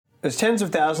There's tens of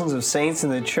thousands of saints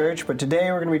in the church, but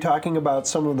today we're going to be talking about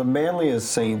some of the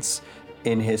manliest saints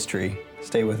in history.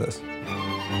 Stay with us.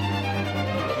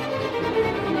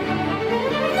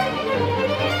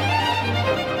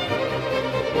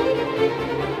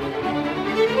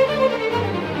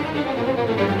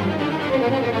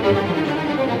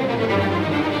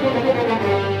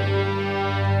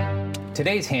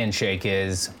 Today's handshake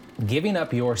is giving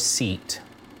up your seat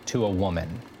to a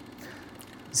woman.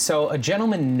 So a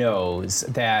gentleman knows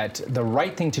that the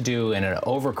right thing to do in an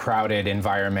overcrowded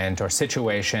environment or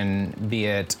situation, be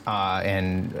it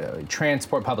in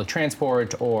transport, public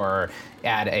transport, or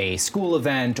at a school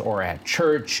event or at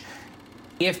church,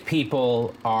 if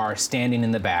people are standing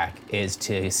in the back, is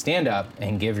to stand up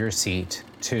and give your seat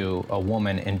to a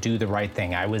woman and do the right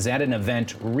thing. I was at an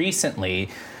event recently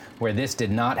where this did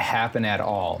not happen at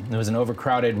all. It was an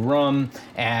overcrowded room,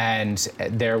 and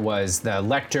there was the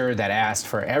lector that asked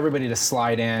for everybody to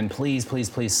slide in, please, please,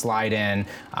 please slide in,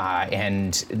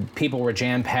 and people were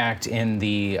jam-packed in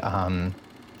the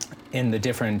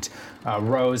different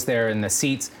rows there in the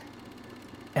seats.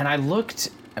 And I looked,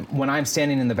 when I'm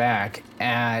standing in the back,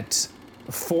 at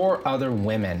 4 other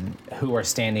women who are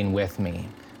standing with me.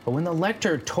 But when the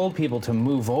lector told people to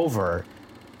move over,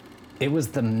 it was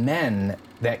the men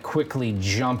that quickly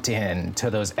jumped in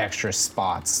to those extra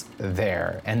spots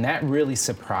there. And that really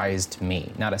surprised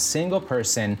me. Not a single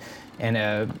person in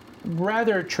a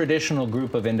rather traditional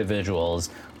group of individuals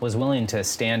was willing to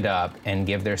stand up and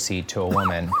give their seat to a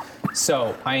woman.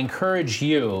 So I encourage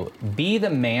you, be the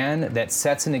man that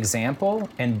sets an example,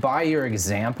 and by your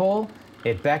example,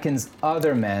 it beckons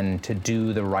other men to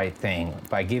do the right thing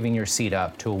by giving your seat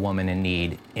up to a woman in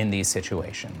need in these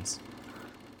situations.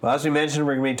 Well, as we mentioned,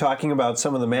 we're going to be talking about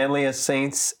some of the manliest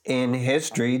saints in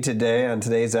history today on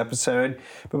today's episode.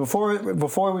 But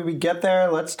before we get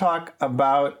there, let's talk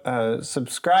about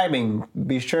subscribing.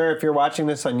 Be sure, if you're watching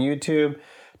this on YouTube,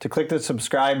 to click the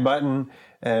subscribe button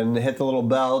and hit the little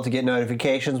bell to get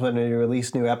notifications when we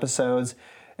release new episodes.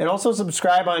 And also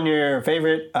subscribe on your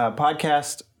favorite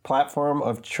podcast platform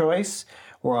of choice.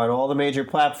 We're on all the major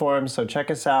platforms, so check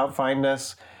us out, find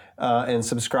us, and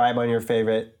subscribe on your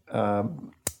favorite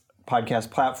podcast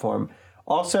platform.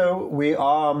 Also, we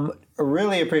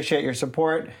really appreciate your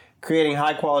support. Creating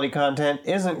high quality content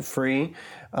isn't free,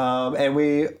 and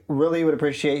we really would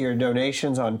appreciate your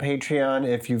donations on Patreon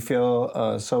if you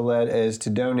feel so led as to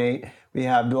donate. We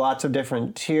have lots of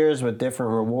different tiers with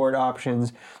different reward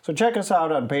options. So check us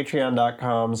out on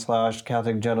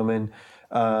patreon.com/CatholicGentleman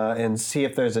and see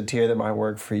if there's a tier that might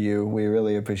work for you. We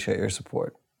really appreciate your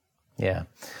support. Yeah.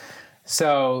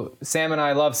 So Sam and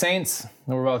I love saints.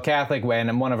 We're both Catholic. And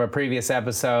in one of our previous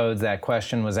episodes, that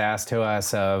question was asked to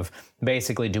us of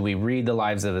basically, do we read the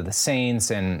lives of the saints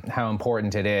and how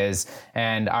important it is?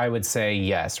 And I would say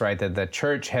yes, right? That the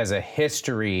church has a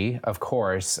history, of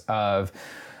course, of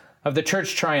the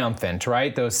church triumphant,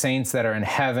 right? Those saints that are in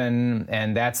heaven,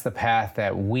 and that's the path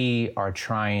that we are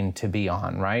trying to be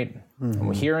on, right?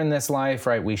 Mm-hmm. Here in this life,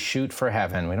 right, we shoot for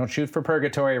heaven. We don't shoot for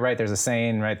purgatory, right? There's a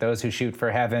saying, right? Those who shoot for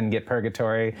heaven get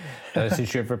purgatory. Those who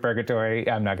shoot for purgatory,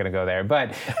 I'm not going to go there.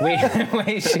 But we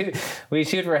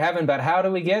shoot for heaven. But how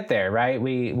do we get there, right?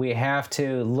 We have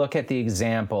to look at the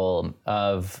example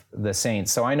of the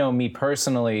saints. So I know me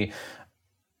personally,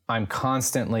 I'm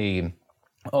constantly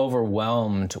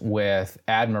overwhelmed with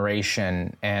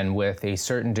admiration and with a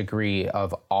certain degree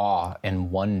of awe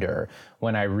and wonder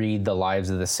when I read the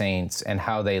lives of the saints and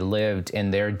how they lived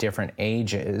in their different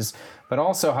ages, but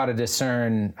also how to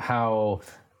discern how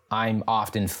I'm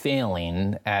often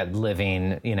failing at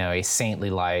living, a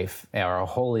saintly life or a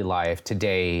holy life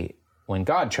today when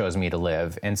God chose me to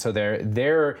live. And so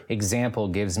their example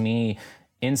gives me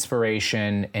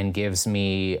inspiration and gives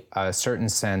me a certain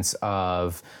sense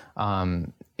of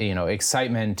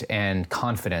excitement and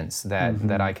confidence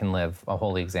that I can live a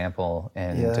holy example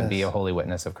and to be a holy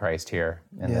witness of Christ here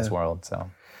in this world. So,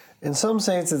 in some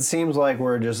saints, it seems like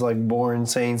we're just like born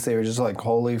saints; they were just like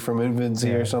holy from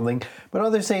infancy or something. But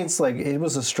other saints, like it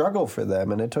was a struggle for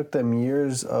them, and it took them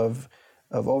years of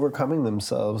overcoming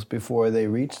themselves before they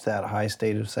reached that high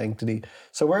state of sanctity.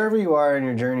 So wherever you are in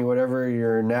your journey, whatever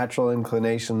your natural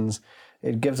inclinations,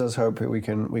 it gives us hope that we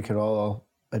can all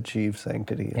achieve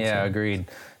sanctity. Yeah, agreed.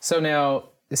 So now,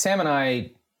 Sam and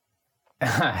I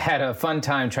had a fun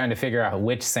time trying to figure out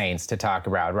which saints to talk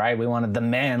about, right? We wanted the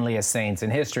manliest saints in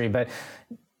history, but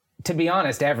to be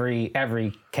honest, every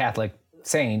Catholic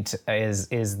saint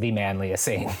is the manliest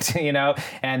saint,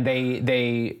 and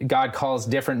God calls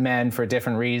different men for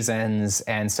different reasons.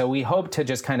 And so we hope to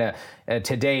just kind of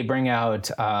today bring out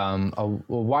a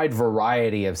wide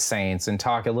variety of saints and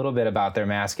talk a little bit about their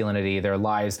masculinity, their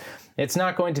lives. It's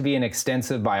not going to be an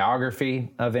extensive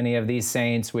biography of any of these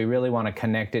saints. We really want to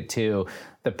connect it to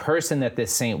the person that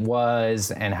this saint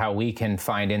was and how we can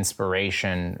find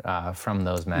inspiration from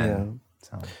those men.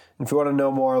 Yeah. So. If you want to know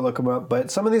more, look them up.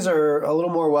 But some of these are a little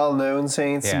more well-known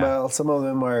saints. Yeah. Some of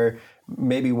them are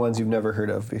maybe ones you've never heard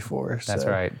of before. That's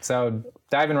right. So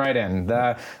diving right in.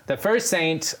 The first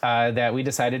saint that we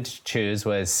decided to choose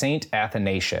was Saint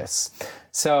Athanasius.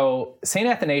 So Saint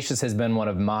Athanasius has been one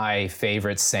of my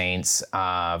favorite saints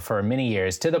for many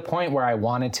years, to the point where I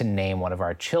wanted to name one of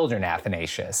our children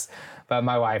Athanasius. But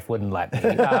my wife wouldn't let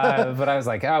me. But I was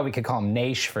like, we could call him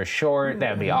Naish for short.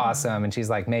 That would be awesome. And she's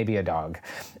like, maybe a dog.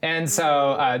 And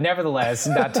so, nevertheless,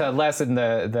 not to lessen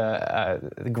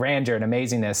the grandeur and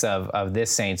amazingness of this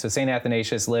saint. So Saint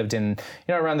Athanasius lived in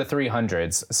around the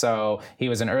 300s. So he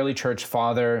was an early church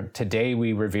father. Today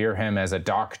we revere him as a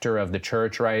doctor of the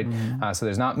church, right? Mm-hmm. So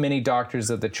there's not many doctors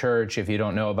of the church. If you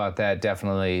don't know about that,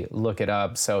 definitely look it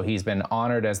up. So he's been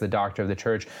honored as the doctor of the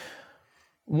church.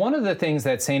 One of the things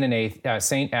that Saint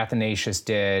Athanasius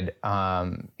did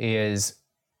is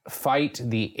fight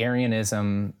the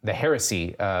Arianism, the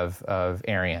heresy of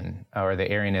Arian, or the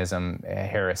Arianism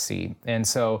heresy. And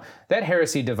so that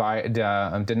heresy denied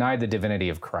the divinity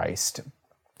of Christ.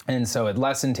 And so it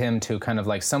lessened him to kind of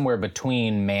like somewhere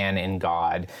between man and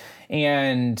God.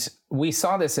 And we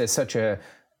saw this as such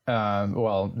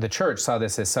the church saw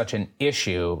this as such an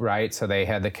issue, right? So they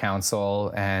had the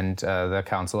council and the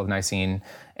Council of Nicene,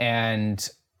 and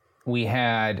we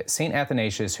had Saint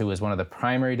Athanasius, who was one of the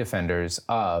primary defenders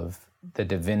of the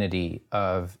divinity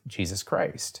of Jesus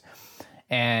Christ.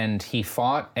 And he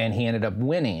fought and he ended up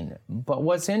winning. But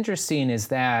what's interesting is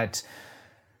that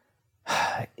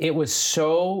it was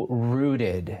so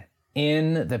rooted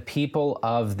in the people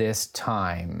of this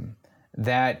time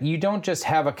that you don't just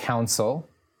have a council,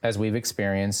 as we've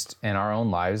experienced in our own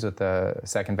lives with the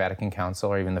Second Vatican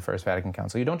Council or even the First Vatican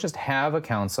Council. You don't just have a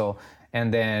council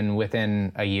and then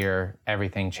within a year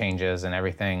everything changes and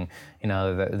everything,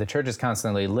 the church is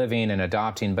constantly living and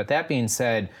adopting. But that being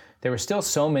said, there were still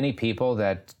so many people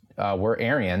that were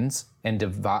Arians and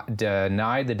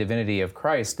denied the divinity of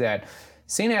Christ that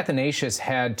St. Athanasius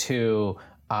had to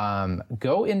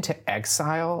go into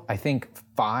exile, I think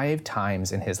 5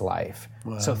 times in his life.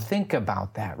 Wow. So think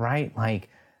about that, right? Like,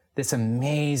 this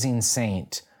amazing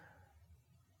saint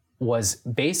was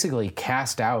basically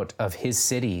cast out of his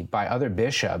city by other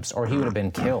bishops, or he would have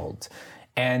been killed.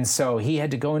 And so he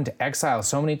had to go into exile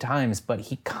so many times, but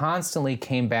he constantly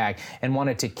came back and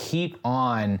wanted to keep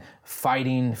on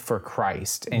fighting for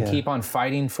Christ and keep on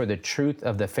fighting for the truth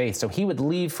of the faith. So he would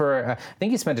leave for, I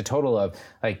think he spent a total of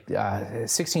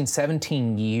 16,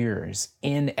 17 years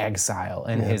in exile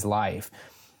in his life.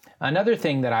 Another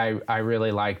thing that I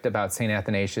really liked about St.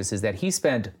 Athanasius is that he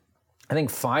spent, I think,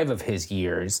 5 of his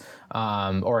years,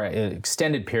 or an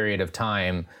extended period of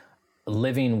time,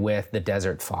 living with the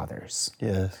Desert Fathers.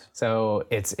 Yes. So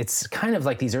it's kind of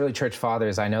like these early church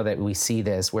fathers. I know that we see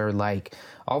this where like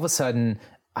all of a sudden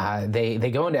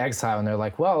they go into exile and they're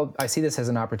like, well, I see this as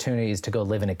an opportunity to go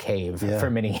live in a cave for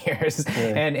many years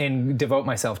and devote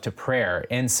myself to prayer.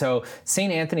 And so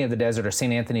St. Anthony of the Desert, or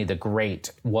St. Anthony the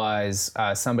Great, was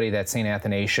somebody that St.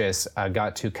 Athanasius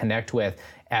got to connect with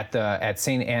at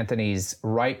St. Anthony's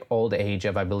ripe old age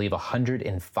of, I believe,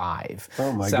 105.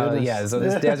 Oh my goodness. Yeah, so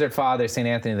this Desert Father, St.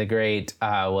 Anthony the Great,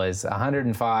 was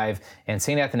 105, and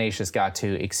St. Athanasius got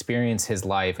to experience his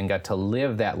life and got to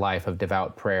live that life of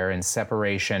devout prayer and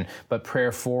separation, but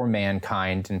prayer for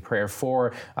mankind and prayer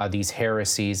for these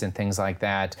heresies and things like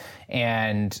that.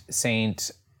 And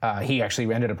he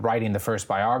actually ended up writing the first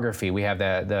biography. We have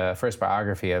the first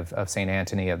biography of St.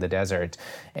 Anthony of the Desert,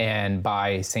 and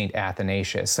by St.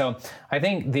 Athanasius. So I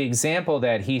think the example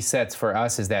that he sets for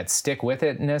us is that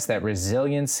stick-with-itness, that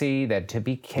resiliency, that to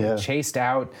be chased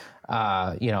out,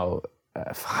 5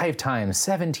 times,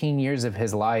 17 years of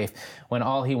his life when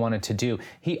all he wanted to do.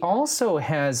 He also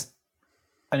has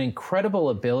an incredible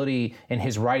ability in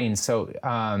his writing. So,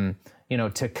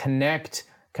 to connect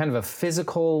kind of a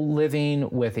physical living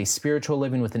with a spiritual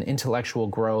living, with an intellectual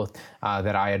growth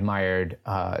that I admired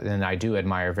and I do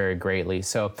admire very greatly.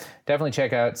 So definitely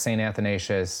check out St.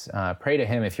 Athanasius. Pray to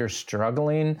him if you're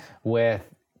struggling with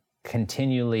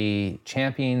continually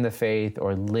championing the faith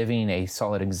or living a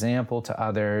solid example to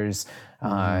others.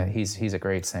 He's a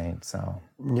great saint. So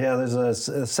yeah, there's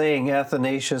a saying,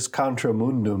 Athanasius contra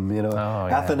mundum,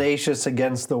 Athanasius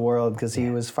against the world, because he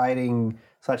was fighting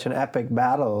such an epic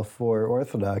battle for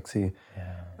orthodoxy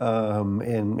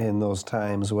in those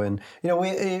times when,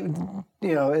 in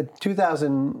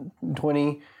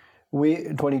 2020,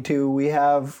 22, we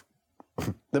have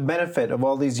the benefit of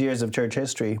all these years of church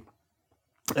history.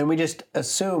 And we just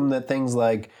assume that things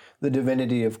like the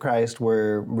divinity of Christ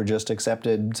were just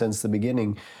accepted since the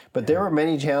beginning. But there were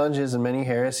many challenges and many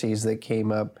heresies that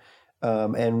came up.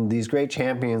 And these great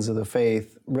champions of the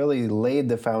faith really laid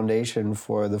the foundation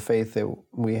for the faith that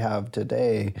we have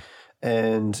today.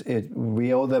 And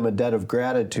we owe them a debt of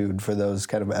gratitude for those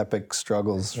kind of epic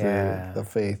struggles for the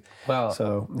faith.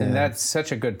 Well, and that's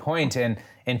such a good point. And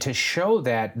to show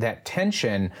that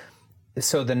tension,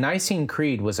 so the Nicene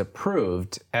Creed was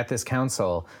approved at this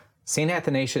council. St.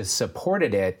 Athanasius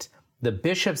supported it. The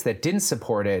bishops that didn't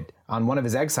support it on one of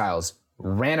his exiles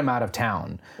ran him out of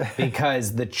town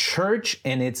because the church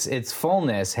in its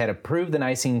fullness had approved the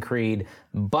Nicene Creed,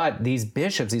 but these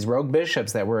bishops, these rogue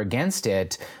bishops that were against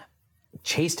it,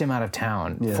 chased him out of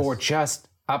town for just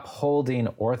upholding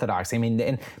orthodoxy. I mean,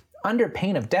 and under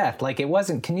pain of death. Like, it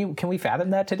wasn't, can we fathom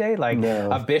that today? Like,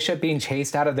 a bishop being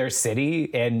chased out of their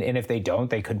city, and if they don't,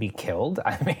 they could be killed.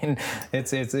 I mean,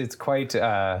 it's quite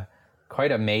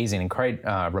amazing and quite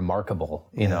remarkable,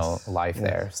 life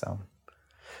there.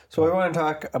 So we want to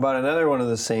talk about another one of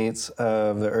the saints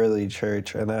of the early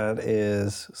church, and that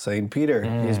is St. Peter.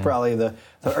 He's probably the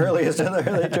earliest of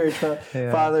the early church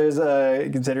fathers,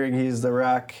 considering he's the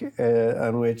rock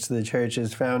on which the church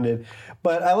is founded.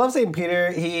 But I love St.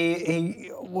 Peter.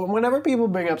 He whenever people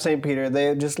bring up St. Peter,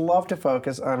 they just love to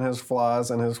focus on his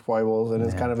flaws and his foibles and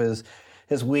his kind of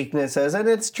his weaknesses. And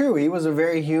it's true. He was a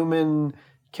very human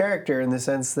character in the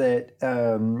sense that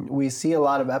we see a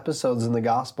lot of episodes in the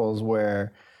Gospels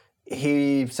where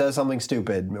he says something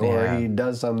stupid or he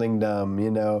does something dumb,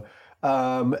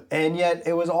 and yet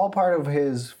it was all part of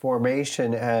his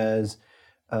formation as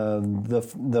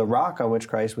the rock on which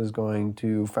Christ was going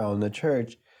to found the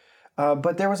church.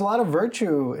 But there was a lot of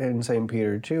virtue in St.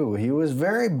 Peter too. He was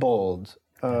very bold.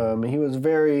 He was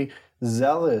very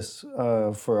zealous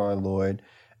for our Lord,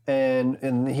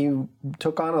 and he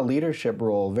took on a leadership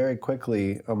role very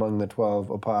quickly among the 12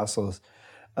 apostles.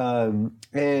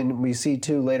 And we see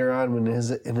too later on when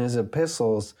in his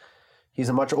epistles, he's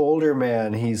a much older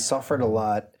man. He's suffered a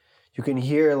lot. You can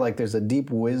hear like there's a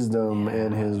deep wisdom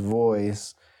in his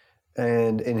voice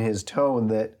and in his tone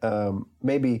that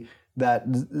maybe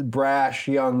that brash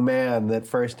young man that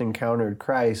first encountered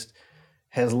Christ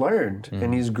has learned,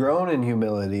 and he's grown in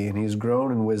humility and he's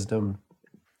grown in wisdom.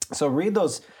 So read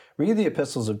the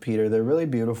epistles of Peter. They're really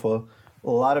beautiful. A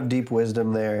lot of deep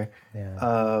wisdom there.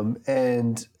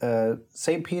 And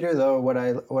St. Peter, though, what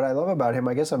I love about him,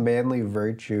 I guess a manly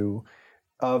virtue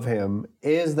of him,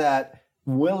 is that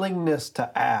willingness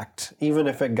to act, even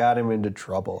if it got him into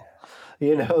trouble.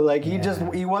 He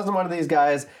wasn't one of these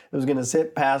guys that was going to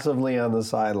sit passively on the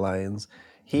sidelines.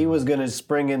 He was going to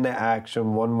spring into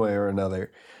action one way or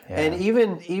another. And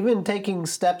even taking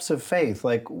steps of faith,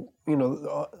 like,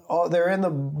 they're in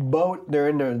the boat, they're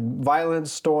in a violent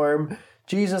storm.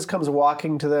 Jesus comes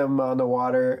walking to them on the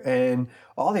water, and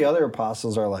all the other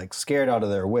apostles are like scared out of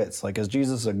their wits. Like, is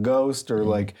Jesus a ghost? Or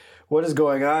like, what is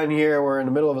going on here? We're in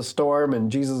the middle of a storm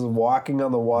and Jesus is walking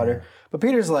on the water. But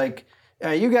Peter's like,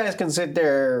 you guys can sit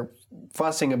there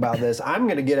fussing about this. I'm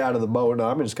going to get out of the boat and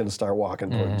I'm just going to start walking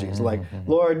toward Jesus. Like,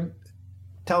 Lord,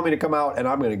 tell me to come out and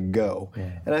I'm going to go.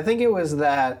 And I think it was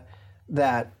that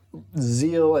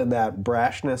zeal and that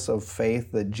brashness of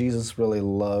faith that Jesus really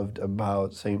loved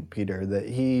about St. Peter, that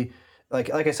he, like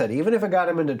I said, even if it got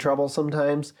him into trouble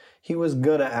sometimes, he was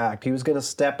going to act. He was going to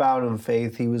step out in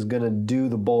faith. He was going to do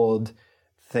the bold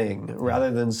thing rather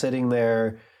than sitting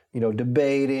there,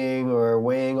 debating or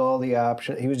weighing all the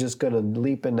options. He was just going to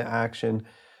leap into action.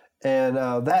 And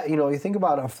you think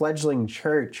about a fledgling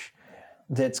church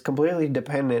that's completely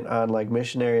dependent on like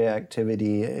missionary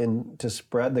activity and to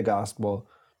spread the gospel.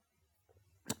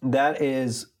 That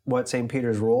is what St.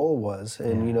 Peter's role was.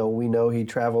 And, we know he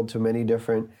traveled to many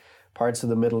different parts of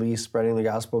the Middle East spreading the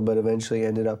gospel, but eventually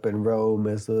ended up in Rome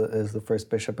as the first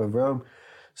bishop of Rome.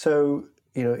 So,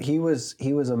 he was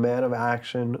a man of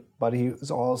action, but he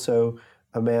was also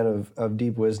a man of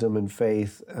deep wisdom and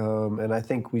faith, and I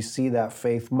think we see that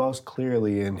faith most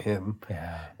clearly in him.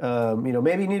 Yeah.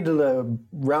 Maybe he needed to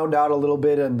round out a little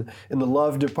bit in the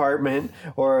love department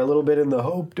or a little bit in the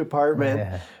hope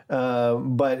department,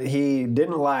 but he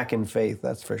didn't lack in faith,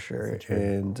 that's for sure.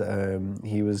 And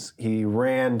he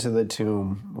ran to the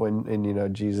tomb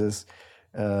when Jesus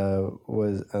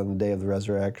was on the day of the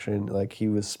resurrection, like he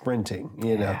was sprinting,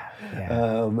 and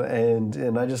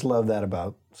I just love that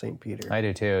about St. Peter. I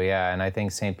do too, yeah. And I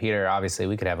think St. Peter, obviously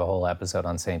we could have a whole episode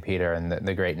on St. Peter and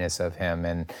the greatness of him,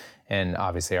 and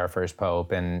obviously our first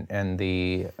pope, and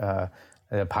the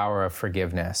power of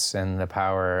forgiveness and the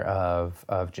power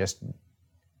of just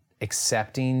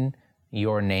accepting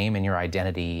your name and your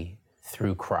identity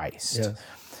through Christ. Yes.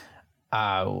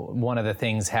 One of the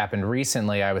things happened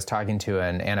recently. I was talking to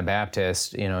an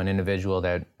Anabaptist, an individual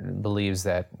that believes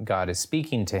that God is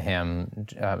speaking to him.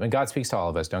 And God speaks to all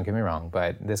of us, don't get me wrong,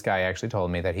 but this guy actually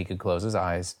told me that he could close his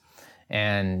eyes,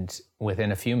 and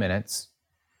within a few minutes,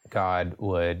 God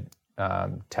would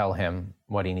tell him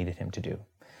what he needed him to do.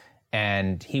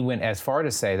 And he went as far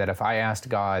to say that if I asked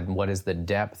God, what is the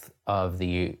depth of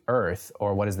the earth,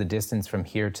 or what is the distance from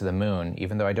here to the moon,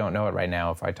 even though I don't know it right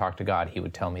now, if I talked to God, he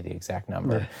would tell me the exact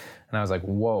number. Yeah. And I was like,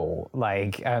 whoa,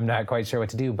 I'm not quite sure what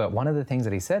to do. But one of the things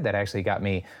that he said that actually got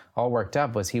me all worked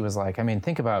up was he was like,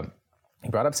 he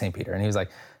brought up St. Peter, and he was like,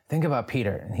 think about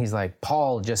Peter. And he's like,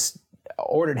 Paul just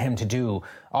ordered him to do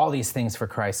all these things for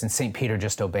Christ, and St. Peter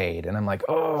just obeyed. And I'm like,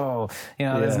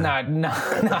 that's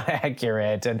not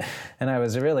accurate. And I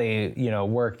was really,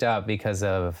 worked up because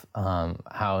of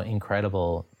how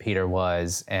incredible Peter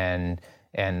was, and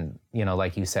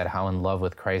like you said, how in love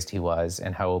with Christ he was,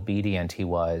 and how obedient he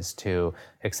was to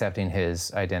accepting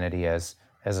his identity as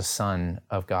a son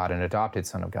of God, an adopted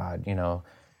son of God,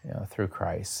 through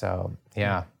Christ. So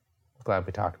glad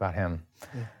we talked about him.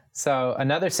 Yeah. So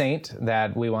another saint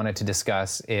that we wanted to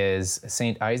discuss is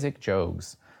St. Isaac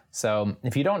Jogues. So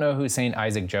if you don't know who St.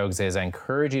 Isaac Jogues is, I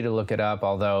encourage you to look it up,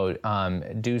 although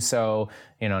do so,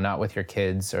 not with your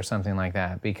kids or something like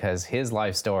that, because his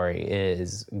life story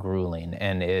is grueling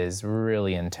and is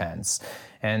really intense.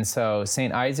 And so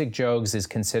St. Isaac Jogues is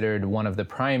considered one of the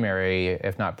primary,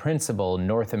 if not principal,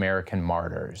 North American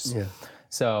martyrs. Yeah.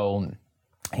 So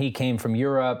he came from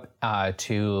Europe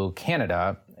to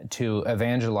Canada to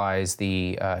evangelize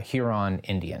the Huron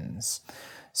Indians.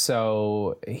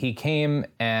 So he came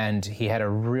and he had a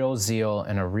real zeal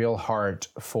and a real heart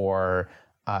for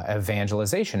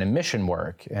evangelization and mission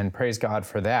work, and praise God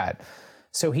for that.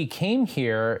 So he came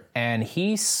here and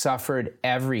he suffered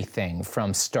everything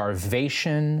from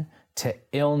starvation to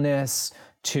illness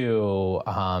to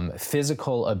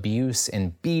physical abuse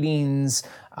and beatings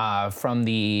from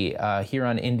the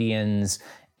Huron Indians.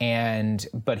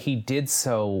 But he did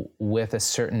so with a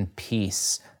certain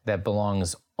peace that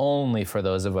belongs only for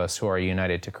those of us who are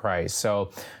united to Christ. So,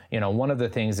 one of the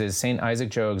things is St. Isaac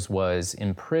Jogues was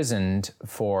imprisoned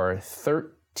for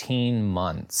 13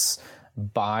 months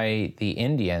by the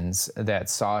Indians that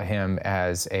saw him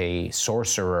as a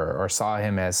sorcerer, or saw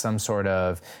him as some sort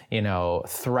of,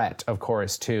 threat, of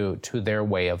course, to their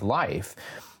way of life.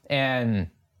 And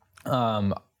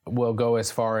we'll go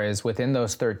as far as within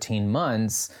those 13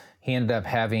 months, he ended up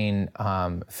having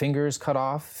fingers cut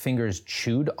off, fingers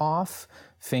chewed off,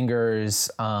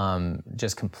 fingers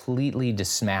just completely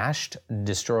smashed,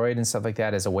 destroyed and stuff like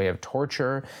that as a way of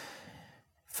torture.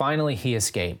 Finally, he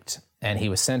escaped and he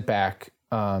was sent back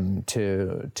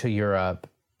to Europe.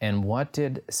 And what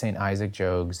did St. Isaac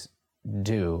Jogues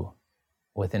do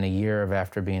within a year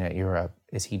after being at Europe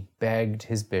is he begged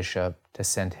his bishop to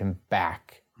send him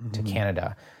back to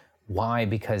Canada. Why?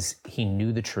 Because he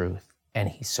knew the truth, and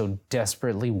he so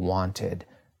desperately wanted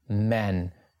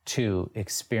men to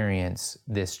experience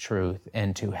this truth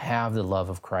and to have the love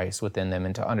of Christ within them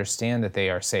and to understand that they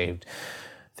are saved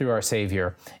through our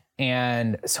Savior.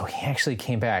 And so he actually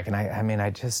came back, and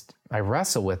I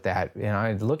wrestle with that.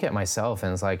 I look at myself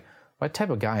and it's like, what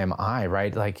type of guy am I,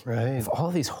 right? If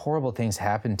all these horrible things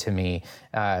happened to me,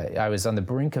 I was on the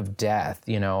brink of death,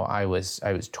 I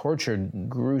was tortured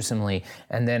gruesomely,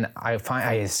 and then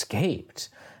I escaped,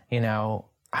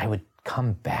 I would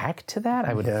come back to that.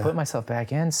 I would put myself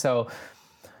back in. So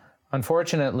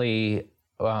unfortunately,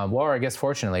 or I guess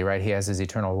fortunately, right, he has his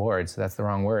eternal reward, so that's the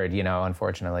wrong word,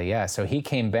 unfortunately, yeah. So he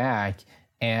came back,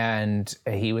 and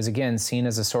he was again seen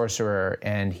as a sorcerer,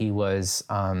 and he was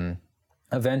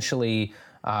eventually,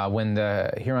 when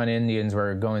the Huron Indians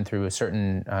were going through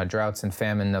certain droughts and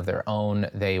famine of their own,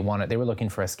 they were looking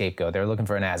for a scapegoat. They were looking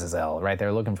for an Azazel, right? They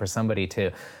were looking for somebody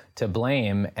to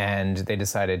blame, and they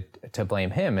decided to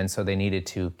blame him. And so they needed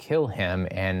to kill him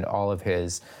and all of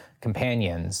his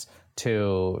companions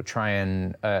to try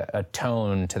and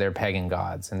atone to their pagan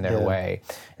gods in their way.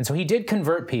 And so he did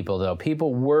convert people, though.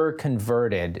 People were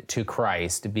converted to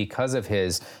Christ because of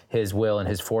his will and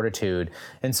his fortitude.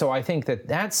 And so I think that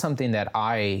that's something that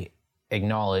I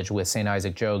acknowledge with St.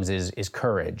 Isaac Jogues is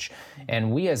courage.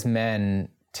 And we as men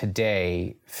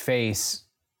today face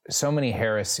so many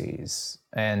heresies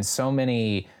and so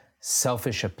many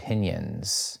selfish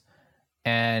opinions.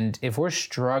 And if we're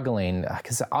struggling,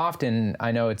 because often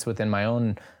I know it's within my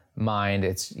own mind,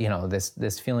 it's,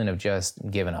 this feeling of just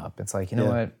giving up. It's like,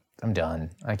 what? I'm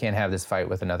done. I can't have this fight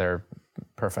with another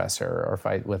professor or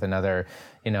fight with another,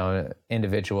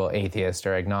 individual atheist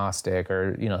or agnostic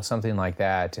or, something like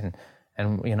that. And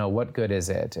what good is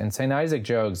it? And St. Isaac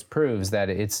Jogues proves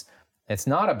that it's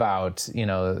not about,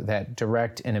 that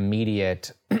direct and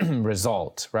immediate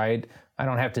result, right? I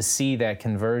don't have to see that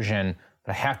conversion,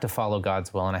 but I have to follow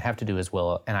God's will, and I have to do his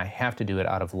will, and I have to do it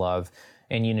out of love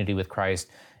and unity with Christ,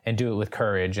 and do it with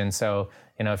courage. And so,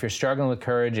 if you're struggling with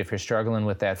courage, if you're struggling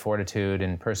with that fortitude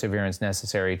and perseverance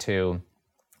necessary to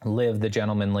live the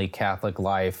gentlemanly Catholic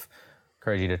life, I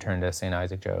encourage you to turn to St.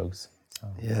 Isaac Jogues. So.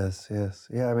 Yes.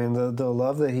 Yeah, I mean, the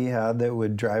love that he had that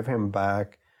would drive him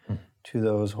back to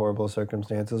those horrible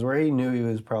circumstances where he knew he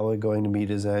was probably going to meet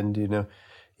his end,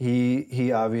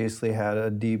 He obviously had a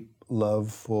deep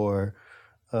love for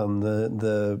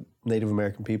the Native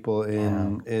American people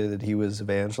that he was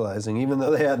evangelizing, even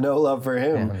though they had no love for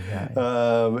him.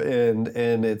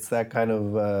 And it's that kind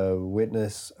of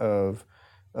witness of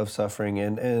suffering.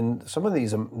 And some of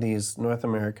these North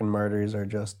American martyrs are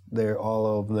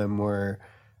all of them were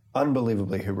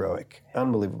unbelievably heroic,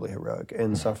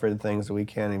 and suffered things that we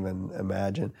can't even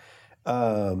imagine.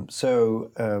 Look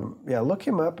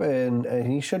him up, and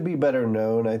he should be better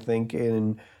known, I think,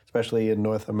 especially in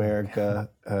North America.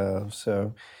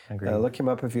 Look him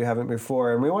up if you haven't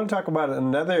before. And we want to talk about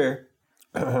another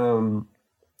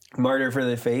martyr for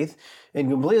the faith in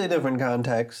completely different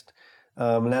context,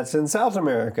 and that's in South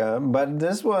America. But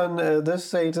this one, this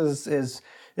saint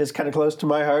is kind of close to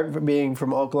my heart, for being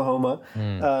from Oklahoma.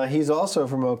 He's also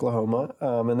from Oklahoma,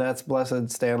 and that's Blessed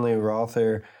Stanley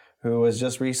Rother, who was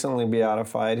just recently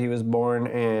beatified. He was born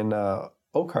in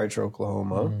Oak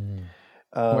Oklahoma,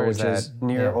 which is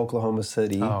near Oklahoma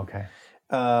City. Oh, okay.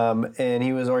 And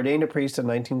he was ordained a priest in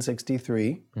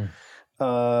 1963.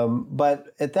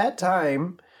 But at that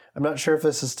time, I'm not sure if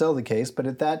this is still the case, but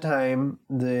at that time,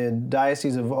 the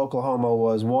Diocese of Oklahoma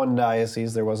was one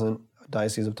diocese. There wasn't a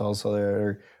Diocese of Tulsa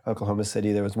or Oklahoma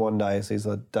City. There was one diocese,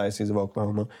 the Diocese of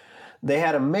Oklahoma. They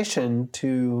had a mission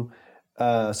to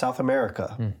South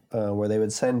America, where they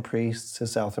would send priests to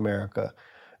South America.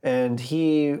 And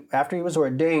after he was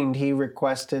ordained, he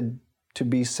requested to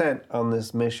be sent on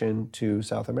this mission to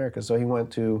South America. So he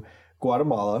went to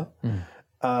Guatemala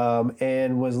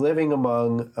and was living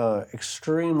among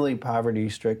extremely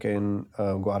poverty-stricken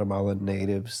Guatemalan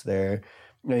natives there.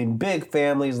 Big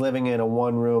families living in a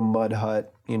one-room mud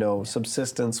hut,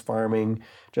 subsistence farming,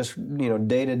 just,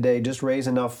 day to day, just raise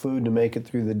enough food to make it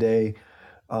through the day.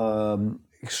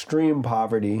 Extreme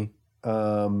poverty,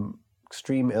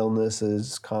 extreme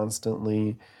illnesses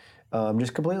constantly,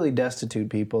 just completely destitute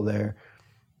people there.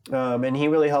 And he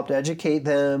really helped educate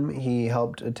them. He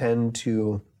helped attend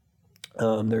to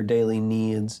their daily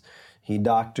needs. He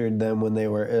doctored them when they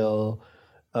were ill.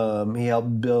 He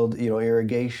helped build,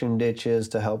 irrigation ditches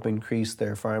to help increase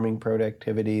their farming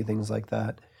productivity, things like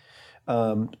that.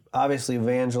 Obviously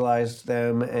evangelized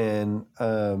them and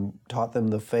taught them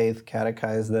the faith,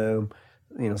 catechized them,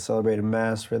 celebrated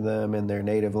Mass for them in their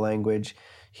native language.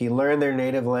 He learned their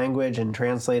native language and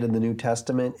translated the New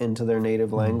Testament into their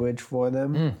native language for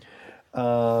them.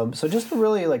 So just a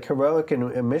really heroic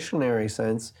and a missionary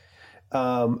sense.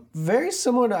 Very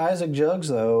similar to Isaac Jogues,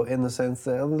 though, in the sense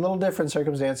that a little different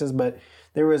circumstances, but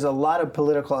there was a lot of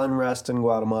political unrest in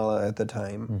Guatemala at the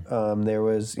time. There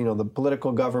was, the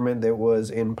political government that was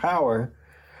in power,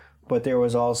 but there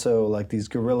was also these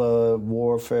guerrilla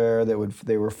warfare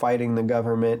they were fighting the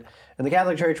government, and the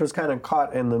Catholic Church was kind of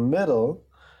caught in the middle,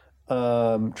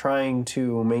 trying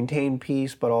to maintain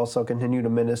peace, but also continue to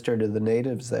minister to the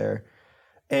natives there.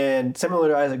 And similar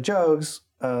to Isaac Jogues,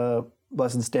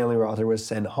 Blessed Stanley Rother was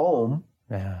sent home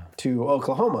to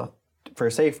Oklahoma for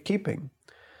safekeeping.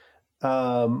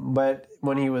 But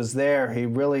when he was there,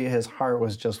 his heart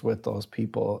was just with those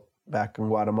people back in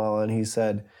Guatemala. And he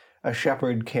said, a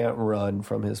shepherd can't run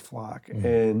from his flock.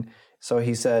 And so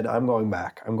he said, I'm going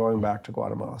back to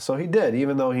Guatemala. So he did,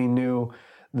 even though he knew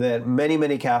that many,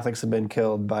 many Catholics had been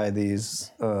killed by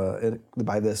this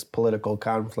political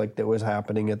conflict that was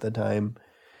happening at the time.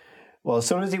 Well, as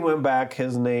soon as he went back,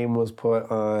 his name was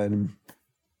put on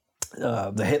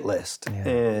the hit list.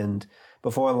 And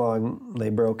before long, they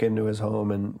broke into his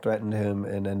home and threatened him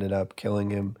and ended up killing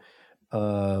him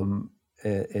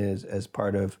as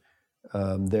part of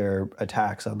their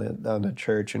attacks on the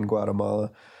church in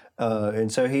Guatemala.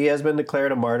 And so he has been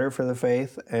declared a martyr for the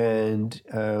faith, and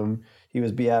he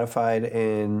was beatified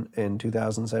in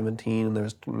 2017, and there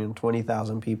was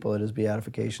 20,000 people at his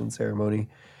beatification ceremony.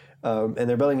 And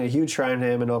they're building a huge shrine to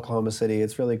him in Oklahoma City.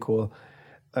 It's really cool.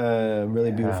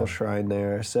 Really beautiful shrine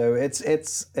there. So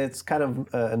it's kind of,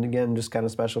 and again, just kind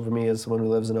of special for me as someone who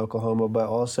lives in Oklahoma, but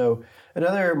also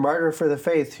another martyr for the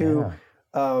faith who,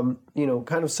 kind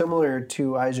of similar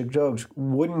to Isaac Jogues,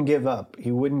 wouldn't give up.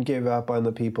 He wouldn't give up on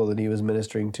the people that he was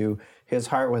ministering to. His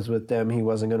heart was with them. He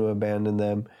wasn't going to abandon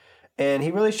them. And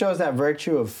he really shows that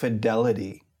virtue of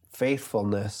fidelity,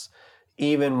 faithfulness,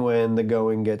 even when the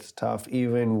going gets tough,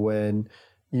 even when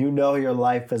your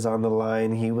life is on the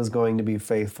line. He was going to be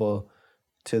faithful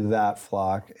to that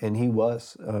flock, and he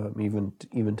was, even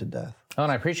to death. Oh,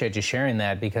 and I appreciate you sharing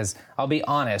that, because I'll be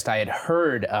honest, I had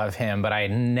heard of him, but I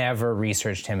had never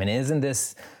researched him.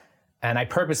 And I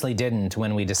purposely didn't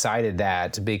when we decided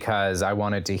that, because I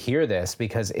wanted to hear this,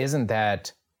 because isn't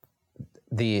that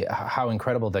how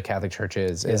incredible the Catholic Church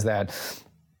is that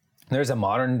there's a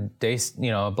modern day,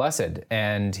 blessed,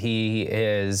 and he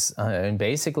is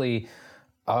basically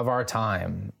of our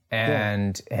time,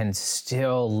 and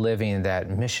still living that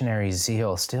missionary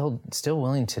zeal, still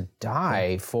willing to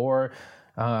die for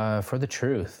the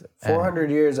truth. 400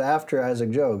 years after Isaac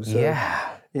Jogues.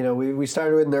 So, we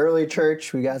started in the early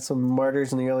church. We got some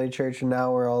martyrs in the early church, and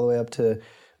now we're all the way up to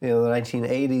the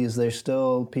 1980s. There's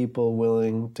still people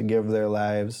willing to give their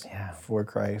lives for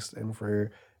Christ and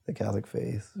for the Catholic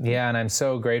faith. Yeah, and I'm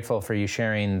so grateful for you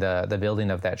sharing the building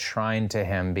of that shrine to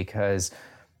him, because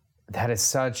that is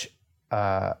such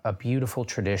a beautiful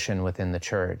tradition within the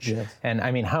church. Yes. And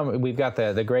I mean, we've got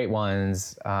the great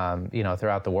ones,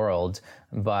 throughout the world,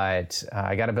 but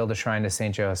I got to build a shrine to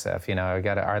St. Joseph.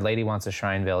 Our Lady wants a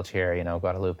shrine built here,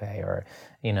 Guadalupe, or,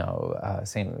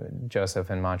 St.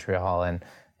 Joseph in Montreal,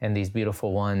 and these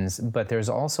beautiful ones. But there's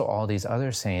also all these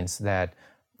other saints that,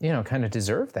 kind of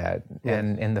deserve that.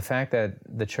 Yes. And the fact that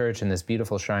the church and this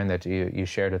beautiful shrine that you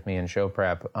shared with me in show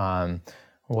prep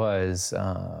was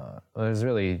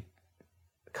really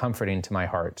comforting to my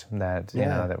heart that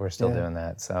that we're still doing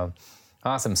that. So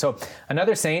awesome. So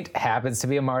another saint happens to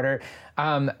be a martyr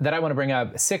that I want to bring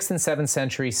up, 6th and 7th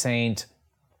century saint.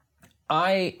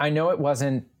 I know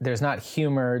there's not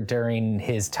humor during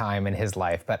his time in his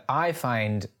life, but I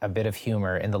find a bit of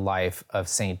humor in the life of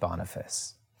Saint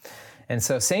Boniface. And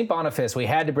so St. Boniface, we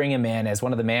had to bring him in as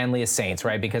one of the manliest saints,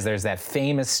 right? Because there's that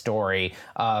famous story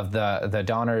of the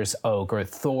Donner's Oak, or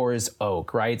Thor's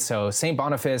Oak, right? So St.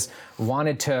 Boniface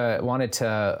wanted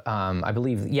to I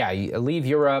believe, leave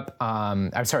Europe,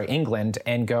 England,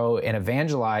 and go and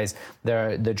evangelize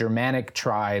the Germanic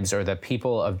tribes, or the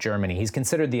people of Germany. He's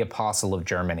considered the apostle of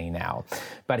Germany now.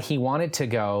 But he wanted to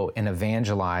go and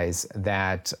evangelize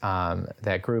that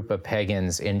group of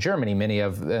pagans in Germany, many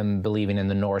of them believing in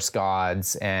the Norse gods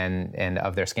and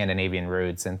of their Scandinavian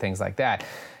roots and things like that.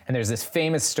 And there's this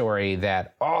famous story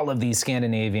that all of these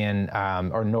Scandinavian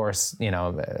or Norse,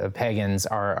 pagans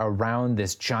are around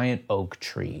this giant oak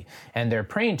tree, and they're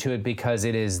praying to it because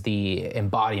it is the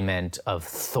embodiment of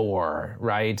Thor,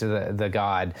 right, the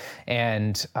god.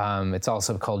 And it's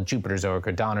also called Jupiter's Oak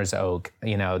or Donner's Oak,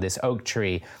 this oak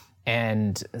tree.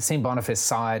 And St. Boniface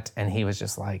saw it, and he was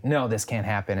just like, no, this can't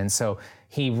happen. And so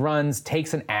he runs,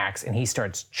 takes an axe, and he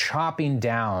starts chopping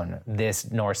down this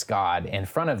Norse god in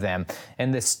front of them.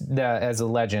 And as the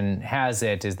legend has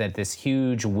it, is that this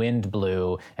huge wind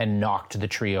blew and knocked the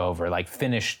tree over, like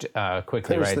finished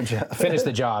quickly, right? Finished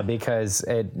the job, because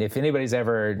if anybody's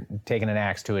ever taken an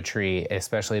axe to a tree,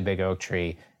 especially a big oak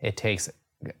tree, it takes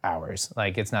hours.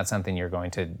 Like, it's not something you're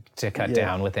going to cut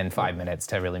down within 5 minutes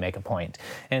to really make a point.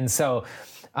 And so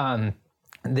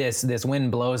this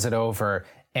wind blows it over,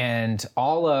 and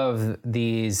all of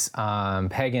these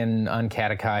pagan,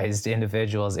 uncatechized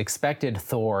individuals expected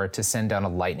Thor to send down a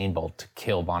lightning bolt to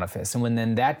kill Boniface. And when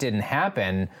then that didn't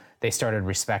happen, they started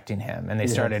respecting him, and they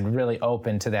started really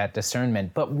open to that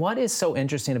discernment. But what is so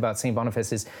interesting about St.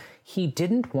 Boniface is he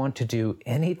didn't want to do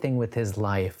anything with his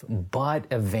life but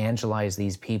evangelize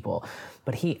these people.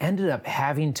 But he ended up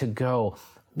having to go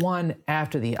one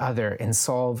after the other and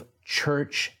solve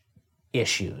church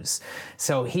issues.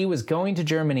 So he was going to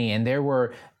Germany, and there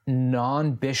were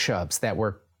non-bishops that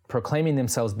were proclaiming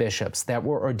themselves bishops, that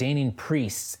were ordaining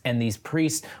priests, and these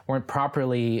priests weren't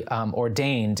properly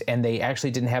ordained, and they actually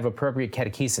didn't have appropriate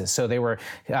catechesis. So they were,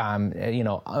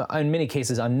 in many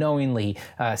cases, unknowingly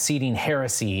seeding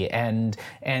heresy and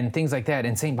things like that.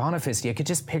 And St. Boniface, you could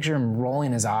just picture him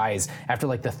rolling his eyes after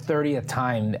like the 30th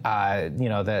time,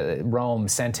 the Rome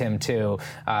sent him to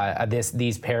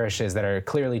these parishes that are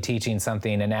clearly teaching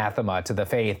something anathema to the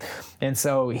faith. And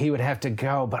so he would have to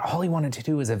go, but all he wanted to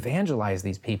do was evangelize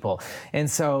these people. And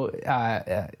so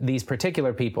these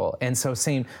particular people. And so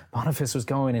St. Boniface was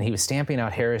going and he was stamping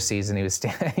out heresies, and he was,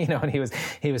 and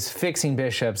he was fixing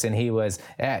bishops, and he was,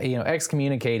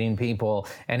 excommunicating people,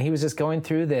 and he was just going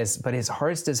through this. But his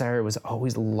heart's desire was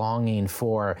always longing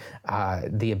for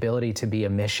the ability to be a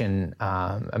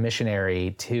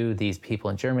missionary to these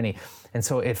people in Germany. And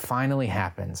so it finally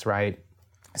happens, right?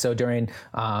 So during,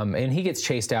 and he gets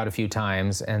chased out a few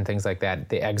times and things like that.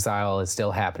 The exile is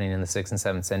still happening in the 6th and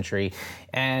 7th century.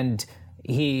 And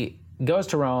he goes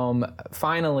to Rome.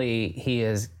 Finally, he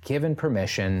is given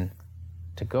permission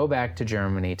to go back to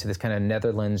Germany, to this kind of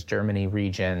Netherlands, Germany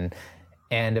region,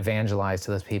 and evangelize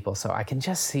to those people. So I can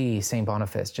just see St.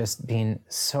 Boniface just being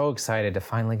so excited to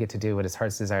finally get to do what his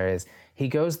heart's desire is. He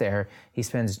goes there, he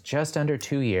spends just under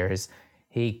 2 years,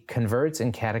 he converts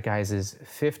and catechizes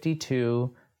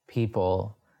 52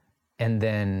 people, and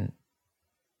then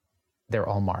they're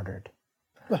all martyred.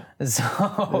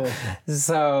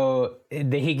 So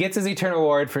he gets his eternal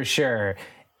reward for sure,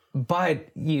 but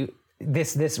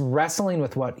this wrestling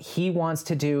with what he wants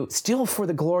to do, still for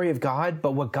the glory of God,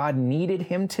 but what God needed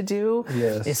him to do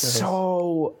is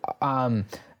so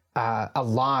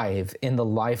alive in the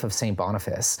life of St.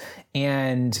 Boniface.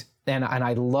 And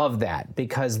I love that,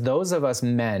 because those of us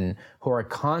men who are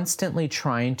constantly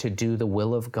trying to do the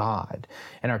will of God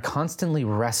and are constantly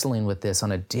wrestling with this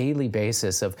on a daily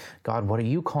basis of, God, what are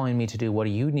you calling me to do? What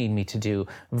do you need me to do?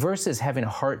 Versus having a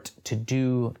heart to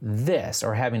do this,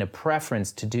 or having a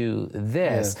preference to do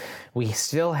this, we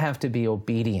still have to be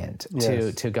obedient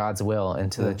to God's will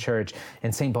and to the church.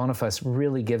 And St. Boniface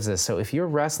really gives us. So if you're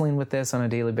wrestling with this on a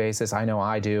daily basis, I know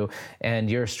I do,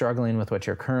 and you're struggling with what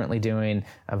you're currently doing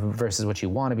versus what you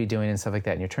want to be doing and stuff like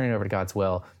that, and you're turning it over to God's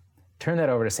will, turn that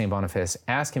over to St. Boniface,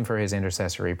 ask him for his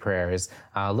intercessory prayers,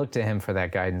 look to him for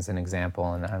that guidance and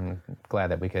example, and I'm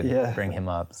glad that we could bring him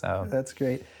up. So that's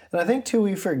great. And I think, too,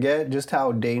 we forget just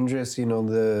how dangerous,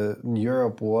 the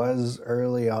Europe was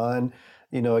early on.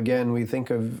 Again, we think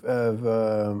of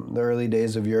the early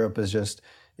days of Europe as just,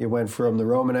 it went from the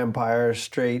Roman Empire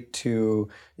straight to,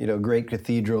 great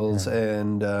cathedrals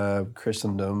and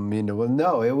Christendom. Well,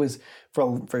 no, it was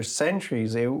for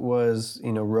centuries. It was,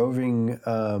 roving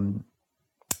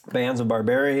bands of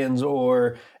barbarians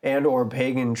or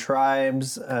pagan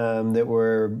tribes that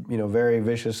were, very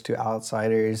vicious to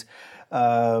outsiders.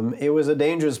 It was a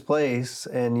dangerous place,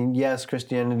 and yes,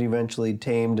 Christianity eventually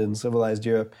tamed and civilized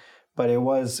Europe, but it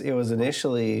was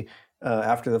initially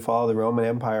after the fall of the Roman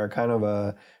Empire kind of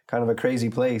a crazy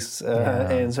place,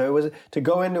 and so it was to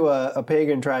go into a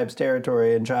pagan tribe's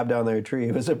territory and chop down their tree.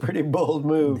 It was a pretty bold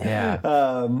move.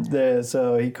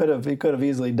 So he could have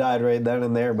easily died right then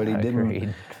and there, but he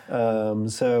didn't.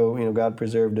 So God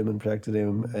preserved him and protected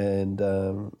him,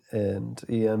 and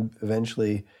he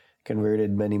eventually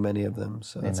converted many of them.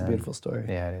 So that's a beautiful story.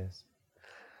 Yeah, it is.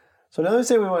 So another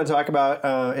thing we want to talk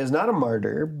about is not a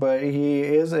martyr, but he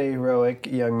is a heroic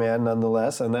young man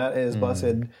nonetheless, and that is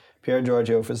Blessed Pier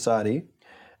Giorgio Fossati.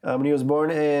 He was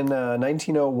born in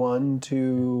 1901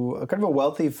 to a kind of a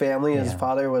wealthy family. His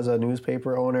father was a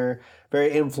newspaper owner,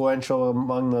 very influential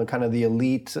among the kind of the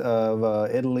elite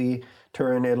of Italy,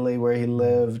 Turin, Italy, where he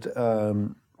lived.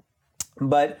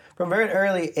 But from a very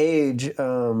early age,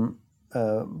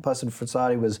 Blessed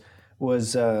Fossati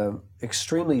was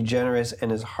extremely generous, and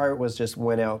his heart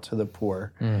went out to the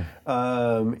poor.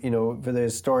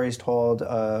 There's stories told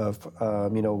of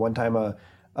one time a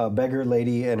beggar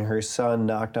lady and her son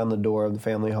knocked on the door of the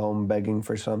family home begging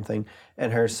for something,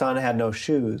 and her son had no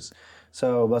shoes.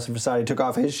 So Blessed Fossati took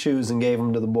off his shoes and gave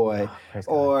them to the boy.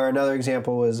 Or another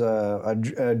example was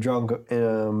a drunk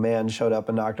man showed up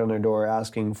and knocked on their door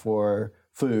asking for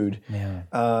food,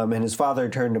 and his father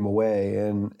turned him away,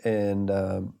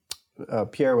 and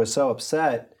Pierre was so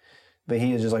upset that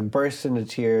he just burst into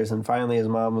tears, and finally his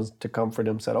mom was to comfort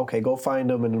him, said, okay, go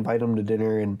find him and invite him to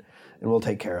dinner, and we'll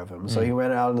take care of him. So he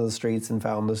went out into the streets and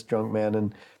found this drunk man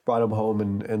and brought him home,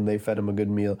 and they fed him a good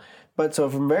meal. But so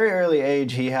from very early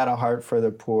age, he had a heart for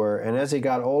the poor, and as he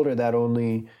got older, that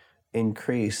only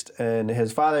increased. And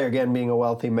his father, again, being a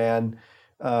wealthy man,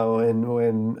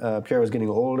 when Pierre was getting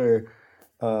older,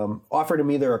 offered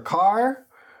him either a car,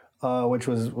 which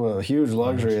was a huge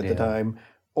luxury at the time,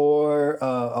 or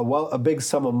a big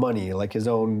sum of money, like his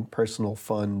own personal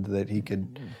fund that he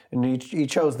could, and he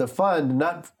chose the fund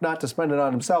not to spend it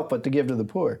on himself, but to give to the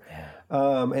poor.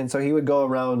 And so he would go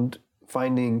around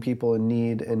finding people in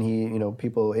need, and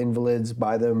people, invalids,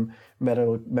 buy them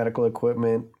medical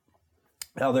equipment,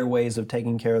 other ways of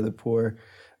taking care of the poor.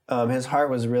 His heart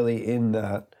was really in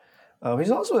that.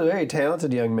 He's also a very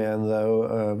talented young man,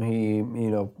 though. He,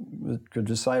 could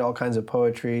recite all kinds of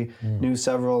poetry, knew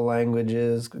several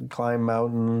languages, could climb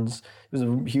mountains. He was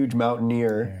a huge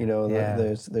mountaineer.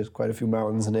 There's quite a few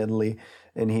mountains in Italy,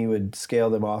 and he would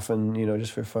scale them often,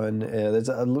 just for fun. There's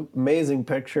an amazing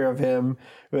picture of him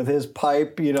with his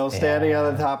pipe, standing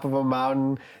on the top of a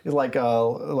mountain. He's like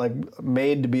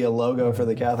made to be a logo for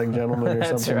the Catholic Gentleman or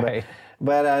something. That's right.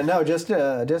 But no, just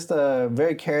a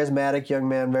very charismatic young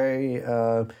man, very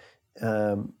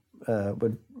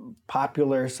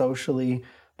popular socially,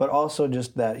 but also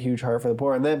just that huge heart for the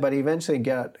poor. But he eventually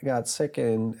got sick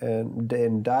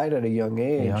and died at a young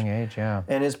age. A young age, yeah.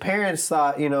 And his parents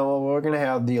thought, we're going to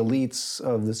have the elites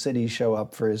of the city show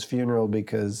up for his funeral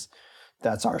because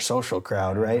that's our social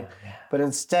crowd, right? Yeah. But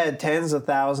instead, tens of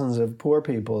thousands of poor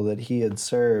people that he had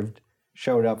served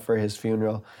showed up for his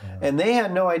funeral. Yeah. And they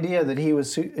had no idea that he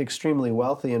was extremely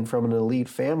wealthy and from an elite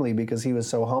family, because he was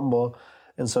so humble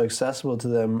and so accessible to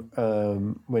them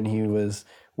when he was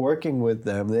working with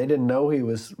them. They didn't know he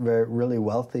was really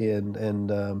wealthy, and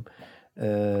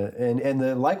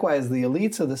likewise the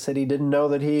elites of the city didn't know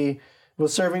that he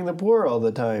was serving the poor all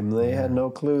the time. They had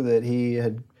no clue that he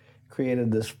had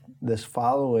created this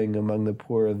following among the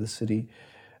poor of the city.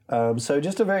 So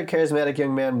just a very charismatic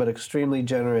young man, but extremely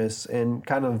generous, and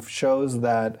kind of shows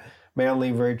that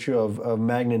manly virtue of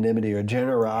magnanimity or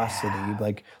generosity,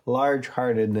 like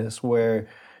large-heartedness, where,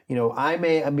 I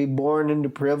may be born into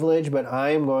privilege, but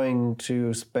I'm going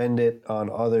to spend it on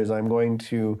others. I'm going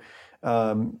to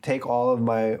take all of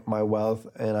my wealth,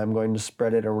 and I'm going to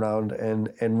spread it around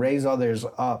and raise others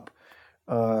up.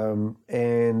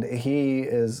 And he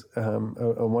is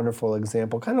a wonderful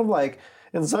example, kind of like,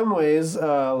 in some ways,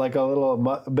 like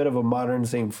a bit of a modern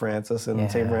St. Francis,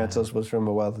 and St. Francis was from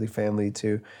a wealthy family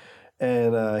too,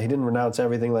 and he didn't renounce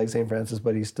everything like St. Francis,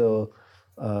 but he still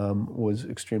was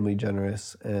extremely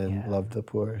generous and loved the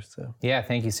poor. So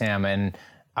thank you, Sam. And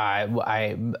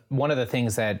I one of the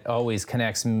things that always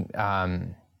connects,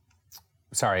 one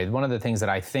of the things that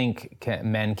I think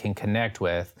men can connect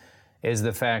with is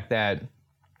the fact that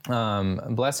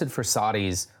Blessed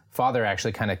Frassati's father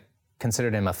actually kind of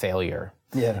considered him a failure.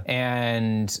 Yeah.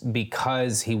 And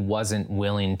because he wasn't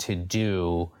willing to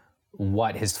do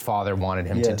what his father wanted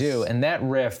him to do. And that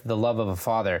riff, the love of a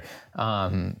father,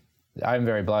 I'm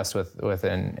very blessed with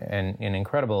an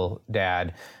incredible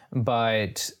dad,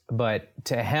 but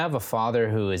to have a father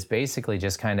who is basically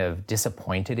just kind of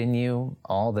disappointed in you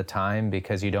all the time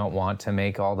because you don't want to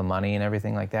make all the money and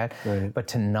everything like that, right. But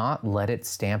to not let it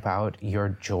stamp out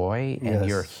your joy and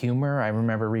your humor. I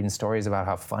remember reading stories about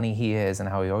how funny he is and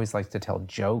how he always likes to tell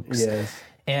jokes. Yes.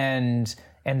 And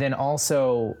then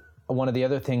also one of the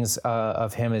other things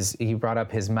of him is he brought up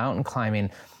his mountain climbing.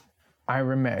 I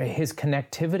remember his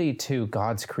connectivity to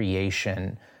God's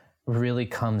creation really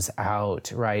comes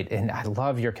out, right? And I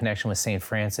love your connection with St.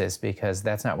 Francis, because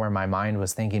that's not where my mind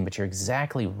was thinking, but you're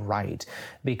exactly right.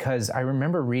 Because I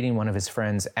remember reading one of his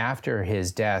friends after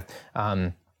his death.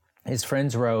 His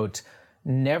friends wrote,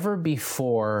 "Never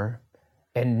before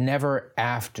and never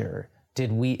after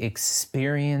did we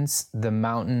experience the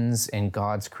mountains and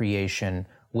God's creation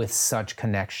with such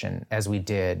connection as we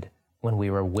did when we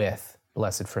were with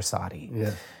Blessed Frassati."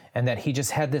 Yeah. And that he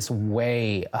just had this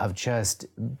way of just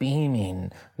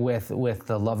beaming with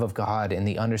the love of God and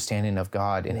the understanding of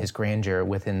God and his grandeur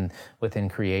within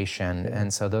creation. Yeah.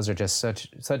 And so those are just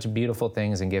such beautiful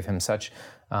things, and give him such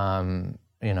a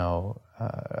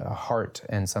heart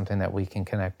and something that we can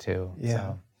connect to. Yeah.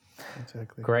 So.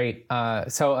 Exactly. Great.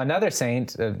 So another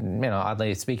saint,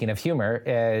 oddly speaking of humor,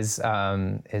 is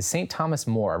Saint Thomas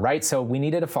More, right? So we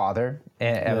needed a father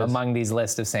among these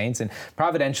list of saints, and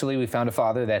providentially we found a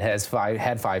father that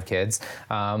had five kids.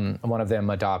 One of them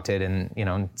adopted,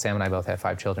 and Sam and I both have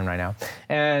 5 children right now.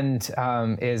 And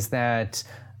is that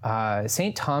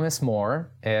St. Thomas More,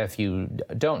 if you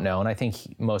don't know, and I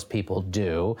think most people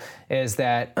do, is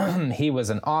that he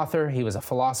was an author, he was a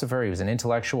philosopher, he was an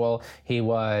intellectual, he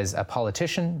was a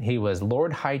politician, he was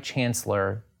Lord High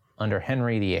Chancellor under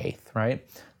Henry VIII, right?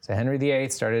 So Henry VIII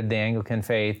started the Anglican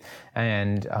faith,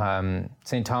 and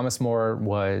St. Thomas More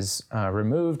was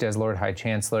removed as Lord High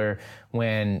Chancellor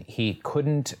when he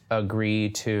couldn't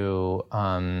agree to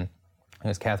it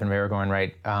was Catherine of Aragon,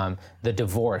 right? The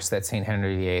divorce that St.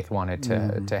 Henry VIII wanted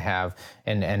to have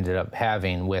and ended up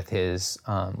having with his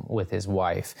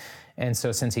wife. And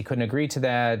so since he couldn't agree to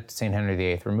that, St. Henry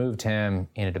VIII removed him,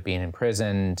 ended up being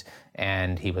imprisoned,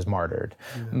 and he was martyred.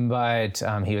 But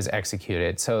he was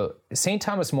executed. So St.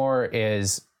 Thomas More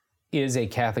is a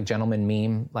Catholic gentleman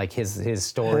meme, like his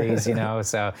stories,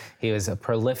 So he was a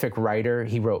prolific writer.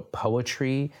 He wrote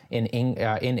poetry in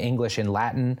English and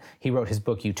Latin. He wrote his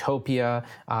book Utopia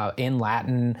in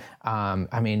Latin.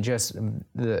 Just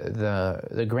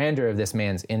the grandeur of this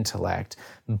man's intellect.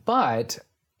 But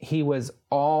he was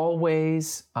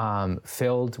always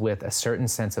filled with a certain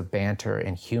sense of banter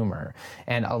and humor.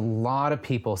 And a lot of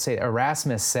people say,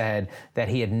 Erasmus said that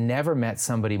he had never met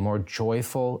somebody more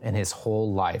joyful in his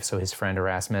whole life. So his friend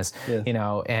Erasmus,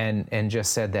 and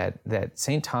just said that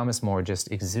St. Thomas More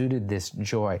just exuded this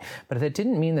joy. But that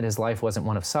didn't mean that his life wasn't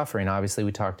one of suffering. Obviously,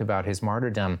 we talked about his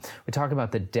martyrdom. We talked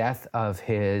about the death of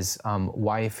his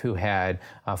wife who had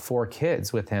 4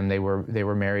 kids with him. They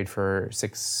were married for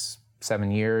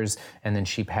 7 years, and then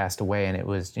she passed away, and it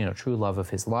was, true love of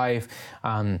his life.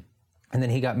 And then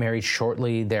he got married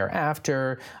shortly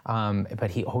thereafter,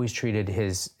 but he always treated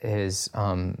his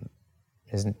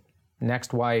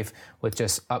next wife with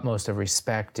just utmost of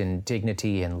respect and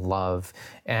dignity and love,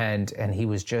 and he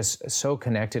was just so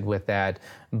connected with that.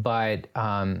 But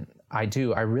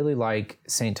I really like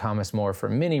St. Thomas More for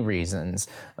many reasons.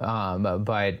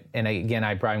 But again,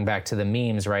 I bring back to the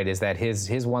memes, right, is that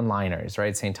his one-liners,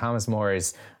 right? St. Thomas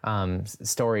More's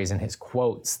stories and his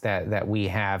quotes that we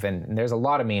have. And there's a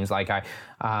lot of memes, like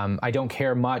I don't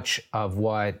care much of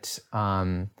what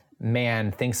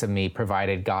man thinks of me,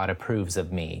 provided God approves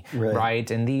of me, right?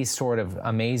 And these sort of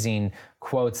amazing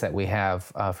quotes that we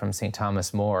have from St.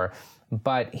 Thomas More.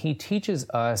 But he teaches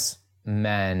us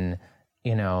men,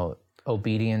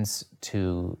 obedience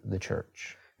to the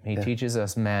church. He teaches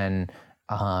us men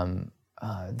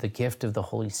the gift of the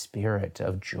Holy Spirit,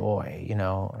 of joy,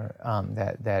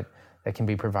 that can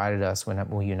be provided us when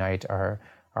we unite our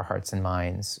hearts and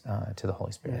minds to the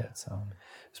Holy Spirit. Yeah. So,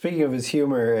 speaking of his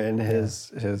humor and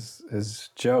his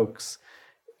jokes,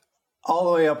 all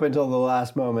the way up until the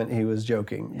last moment, he was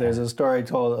joking. There's a story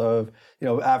told of,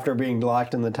 after being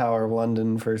locked in the Tower of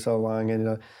London for so long,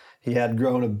 and he had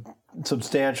grown a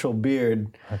substantial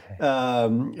beard.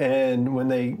 And when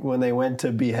they went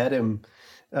to behead him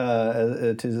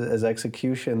as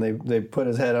execution, they put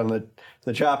his head on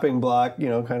the chopping block,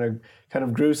 kind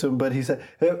of gruesome. But he said,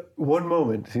 hey, one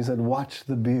moment, he said, watch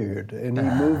the beard. And he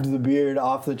moved the beard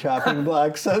off the chopping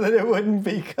block so that it wouldn't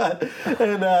be cut.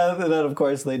 And then, of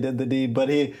course, they did the deed. But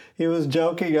he was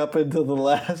joking up until the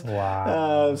last.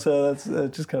 Wow. So that's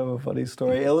just kind of a funny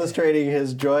story, illustrating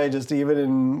his joy just even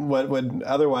in what would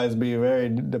otherwise be very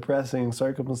depressing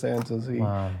circumstances. He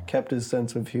kept his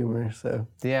sense of humor. So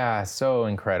yeah, so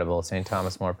incredible. St.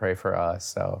 Thomas More, pray for us.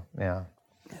 So, yeah.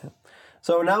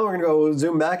 So now we're going to go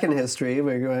zoom back in history.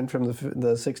 We're going from the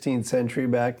 16th century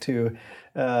back to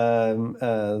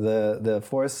the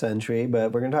 4th century,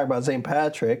 but we're going to talk about St.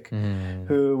 Patrick,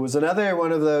 who was another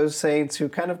one of those saints who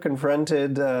kind of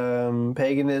confronted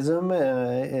paganism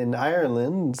in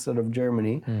Ireland instead of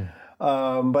Germany.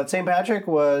 But St. Patrick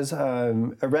was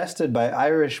arrested by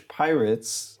Irish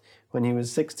pirates when he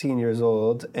was 16 years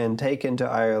old and taken to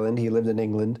Ireland. He lived in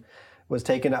England, was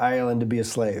taken to Ireland to be a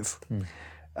slave.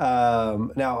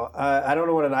 Now, I don't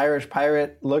know what an Irish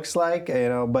pirate looks like,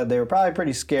 but they were probably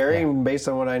pretty scary based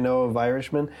on what I know of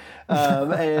Irishmen.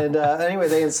 Anyway,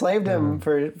 they enslaved him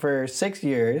for 6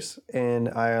 years in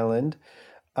Ireland.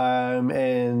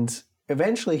 And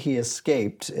eventually he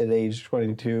escaped at age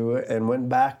 22 and went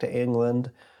back to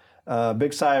England.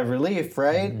 Big sigh of relief,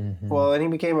 right? Well, and he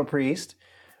became a priest.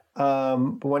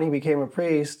 But when he became a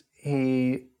priest,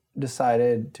 he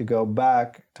decided to go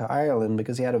back to Ireland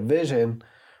because he had a vision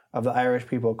of the Irish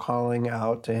people calling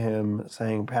out to him,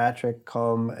 saying, Patrick,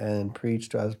 come and preach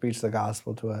to us, preach the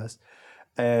gospel to us.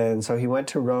 And so he went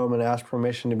to Rome and asked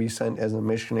permission to be sent as a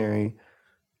missionary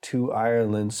to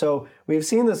Ireland. So we've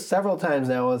seen this several times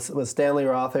now with Stanley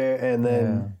Rother and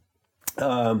then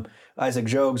Isaac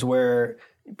Jogues, where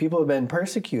people have been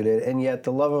persecuted, and yet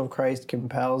the love of Christ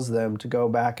compels them to go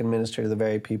back and minister to the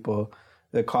very people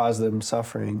that caused them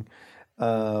suffering.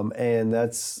 And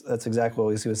that's exactly what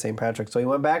we see with St. Patrick. So he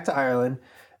went back to Ireland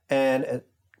and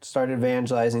started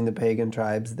evangelizing the pagan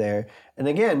tribes there. And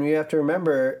again, you have to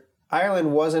remember,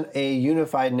 Ireland wasn't a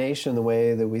unified nation the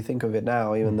way that we think of it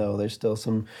now, even though there's still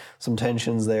some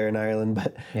tensions there in Ireland.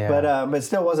 But it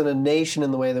still wasn't a nation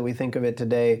in the way that we think of it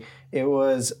today. It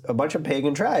was a bunch of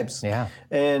pagan tribes. Yeah.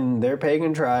 And their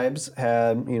pagan tribes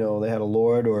had, they had a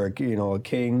lord or a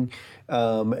king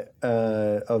of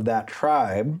that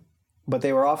tribe, but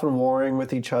they were often warring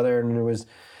with each other, and it was.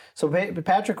 So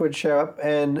Patrick would show up,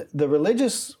 and the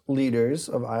religious leaders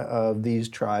of these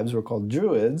tribes were called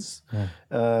Druids.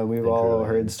 We've all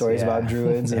heard stories about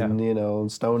Druids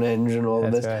and Stonehenge and all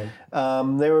of this. Right.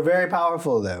 They were very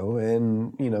powerful, though,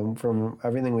 and from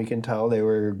everything we can tell, they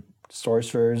were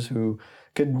sorcerers who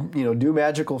could do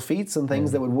magical feats and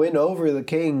things that would win over the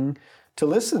king to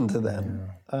listen to them.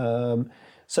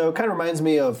 So it kind of reminds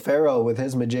me of Pharaoh with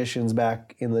his magicians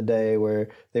back in the day, where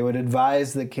they would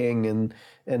advise the king,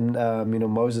 and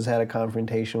Moses had a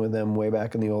confrontation with them way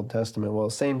back in the Old Testament. Well,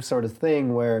 same sort of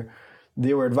thing, where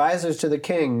they were advisors to the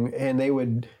king, and they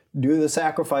would do the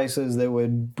sacrifices that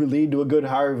would lead to a good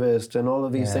harvest and all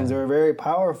of these things. They were very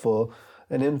powerful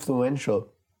and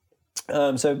influential.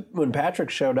 So when Patrick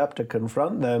showed up to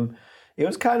confront them, it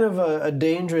was kind of a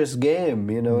dangerous game.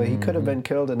 He could have been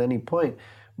killed at any point.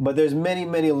 But there's many,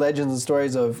 many legends and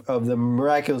stories of the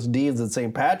miraculous deeds that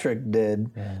St. Patrick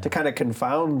did to kind of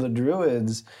confound the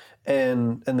Druids.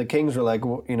 And the kings were like,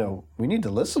 well, we need to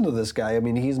listen to this guy. I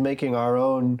mean, he's making our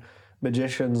own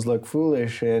magicians look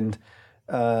foolish. And,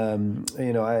 there's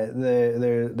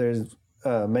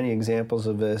many examples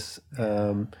of this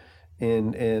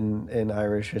in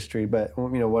Irish history. But,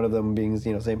 one of them being,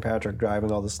 St. Patrick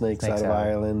driving all the snakes out of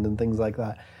Ireland and things like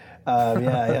that. So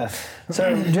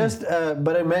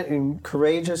but I meant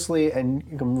courageously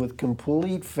and with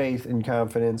complete faith and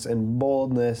confidence and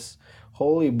boldness,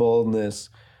 holy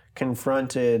boldness,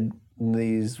 confronted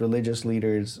these religious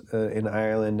leaders in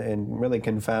Ireland and really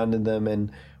confounded them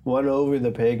and won over the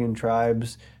pagan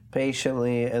tribes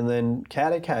patiently, and then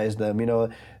catechized them.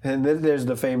 And then there's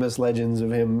the famous legends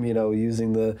of him,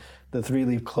 using the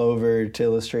 3-leaf clover to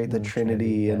illustrate the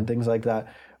Trinity and things like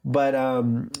that. But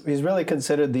he's really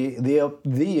considered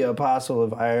the apostle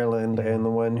of Ireland and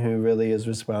the one who really is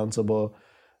responsible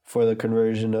for the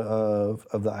conversion of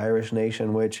the Irish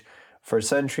nation, which for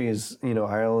centuries,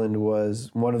 Ireland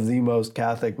was one of the most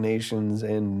Catholic nations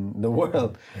in the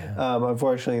world.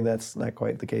 Unfortunately, that's not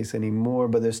quite the case anymore,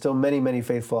 but there's still many, many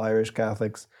faithful Irish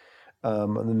Catholics.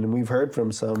 And we've heard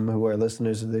from some who are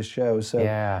listeners of this show. So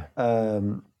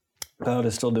God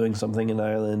is still doing something in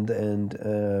Ireland,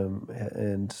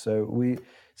 and so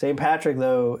St. Patrick,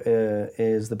 though,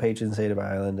 is the patron saint of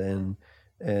Ireland,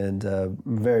 and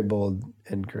very bold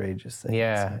and courageous. Things.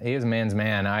 Yeah, he is a man's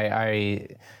man.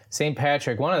 St.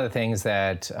 Patrick. One of the things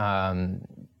that I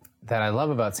love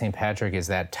about St. Patrick is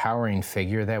that towering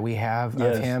figure that we have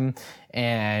of him,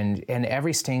 and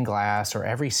every stained glass or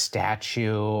every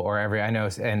statue or I know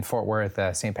in Fort Worth,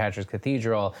 St. Patrick's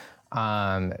Cathedral.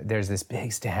 There's this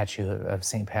big statue of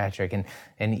St. Patrick,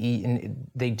 and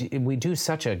we do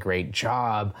such a great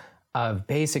job of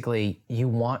basically you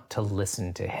want to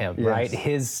listen to him, right?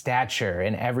 His stature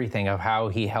and everything of how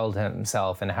he held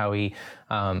himself and how we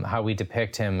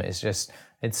depict him is just.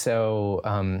 It's so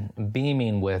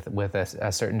beaming with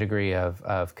a certain degree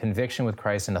of conviction with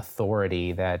Christ and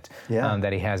authority that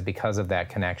he has because of that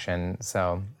connection.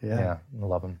 So I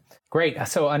love him. Great.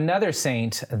 So another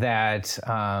saint that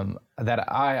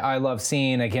I love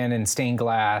seeing again in stained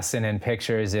glass and in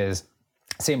pictures is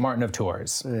St. Martin of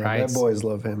Tours. Right? My boys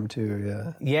love him too.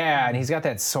 Yeah. Yeah, and he's got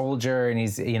that soldier, and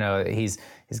he's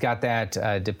got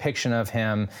that depiction of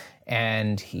him.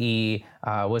 And he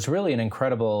was really an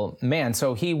incredible man.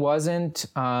 So he wasn't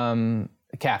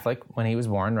Catholic when he was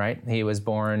born, right? He was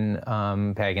born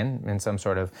pagan in some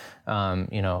sort of,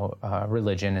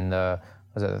 religion in the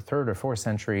 3rd or 4th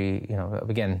century,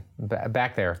 again,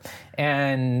 back there.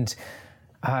 And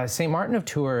St. Martin of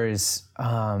Tours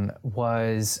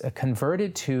was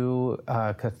converted to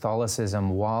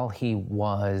Catholicism while he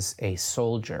was a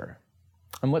soldier.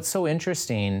 And what's so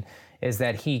interesting is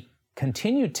that he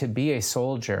continued to be a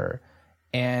soldier,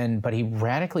 but he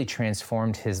radically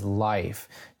transformed his life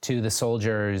to the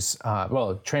soldiers,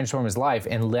 transformed his life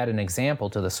and led an example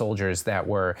to the soldiers that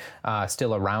were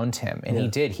still around him. And he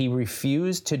did. He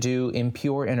refused to do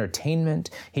impure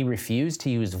entertainment. He refused to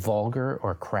use vulgar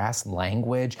or crass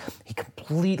language. He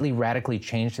completely radically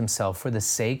changed himself for the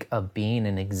sake of being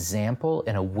an example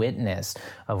and a witness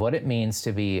of what it means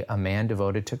to be a man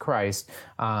devoted to Christ.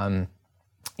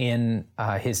 in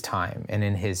his time and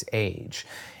in his age.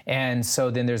 And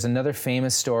so then there's another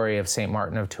famous story of St.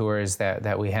 Martin of Tours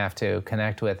that we have to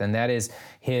connect with, and that is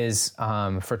his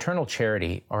fraternal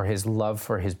charity, or his love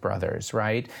for his brothers,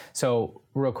 right? So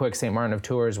real quick, St. Martin of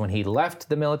Tours, when he left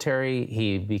the military,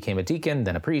 he became a deacon,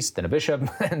 then a priest, then a bishop,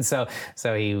 and so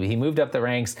he moved up the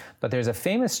ranks. But there's a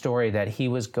famous story that he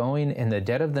was going in the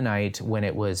dead of the night when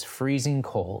it was freezing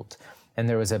cold, and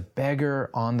there was a beggar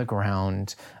on the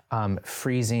ground,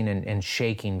 freezing and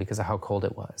shaking because of how cold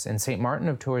it was. And St. Martin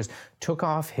of Tours took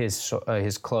off his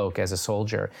cloak as a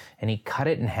soldier, and he cut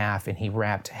it in half, and he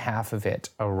wrapped half of it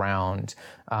around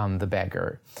the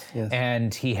beggar. Yes.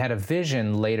 And he had a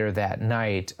vision later that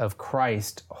night of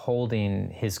Christ holding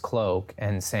his cloak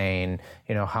and saying,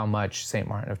 how much St.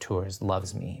 Martin of Tours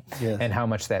loves me, yes, and how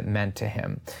much that meant to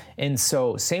him. And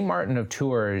so St. Martin of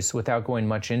Tours, without going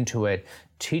much into it,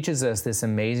 teaches us this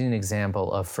amazing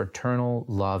example of fraternal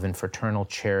love and fraternal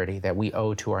charity that we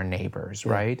owe to our neighbors,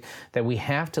 yeah, right? That we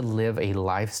have to live a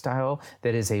lifestyle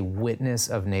that is a witness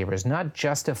of neighbors, not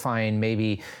justifying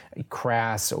maybe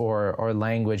crass or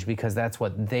language because that's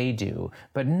what they do.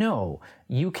 But no,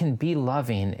 you can be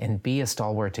loving and be a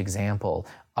stalwart example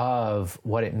of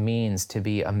what it means to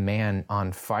be a man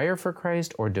on fire for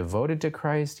Christ or devoted to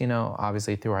Christ,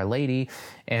 obviously through Our Lady.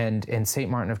 And St.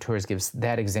 Martin of Tours gives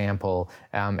that example,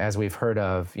 as we've heard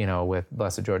of, with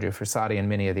Blessed Giorgio Frassati and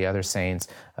many of the other saints,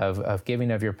 of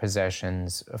giving of your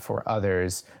possessions for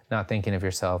others, not thinking of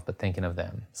yourself, but thinking of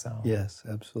them. So yes,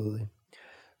 absolutely.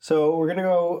 So we're going to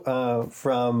go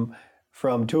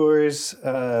from Tours,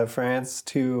 France,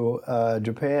 to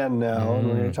Japan now, and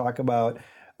we're going to talk about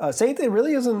a saint that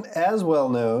really isn't as well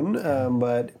known,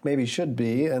 but maybe should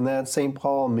be, and that's St.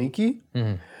 Paul Miki.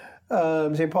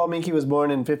 Mm-hmm. St. Paul Miki was born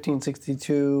in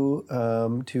 1562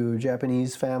 to a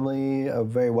Japanese family, a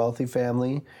very wealthy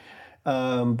family.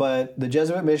 But the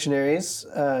Jesuit missionaries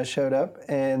showed up,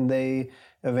 and they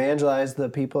evangelized the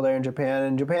people there in Japan.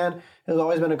 And Japan has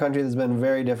always been a country that's been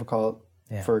very difficult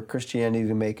for Christianity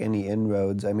to make any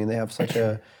inroads. I mean, they have such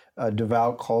a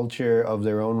devout culture of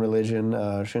their own religion,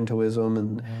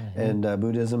 Shintoism and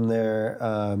Buddhism there,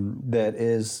 that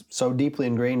is so deeply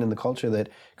ingrained in the culture that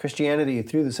Christianity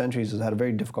through the centuries has had a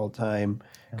very difficult time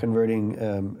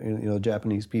converting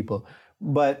Japanese people.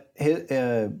 But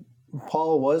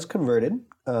Paul was converted,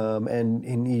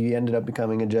 and he ended up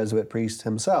becoming a Jesuit priest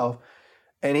himself,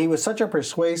 and he was such a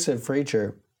persuasive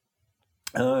preacher.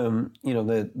 The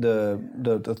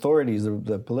authorities,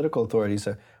 the political authorities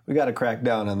said, we got to crack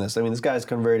down on this. I mean, this guy's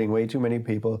converting way too many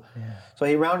people. Yeah. So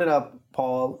he rounded up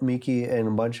Paul Miki and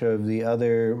a bunch of the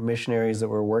other missionaries that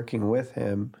were working with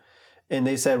him, and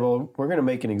they said, well, we're going to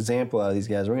make an example out of these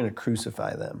guys. We're going to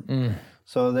crucify them. Mm.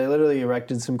 So they literally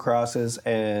erected some crosses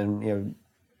and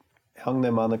hung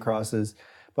them on the crosses.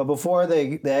 But before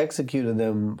they executed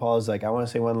them, Paul's like, I want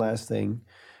to say one last thing.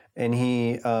 And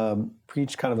he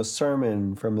preached kind of a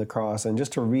sermon from the cross. And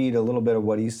just to read a little bit of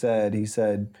what he said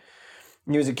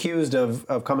he was accused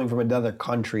of coming from another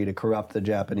country to corrupt the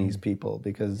Japanese people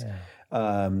because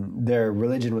their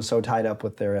religion was so tied up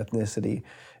with their ethnicity.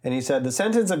 And he said, the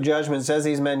sentence of judgment says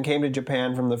these men came to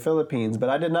Japan from the Philippines, but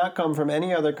I did not come from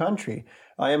any other country.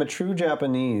 I am a true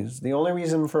Japanese. The only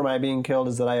reason for my being killed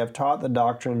is that I have taught the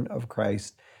doctrine of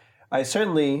Christ. I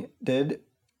certainly did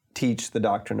teach the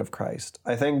doctrine of Christ.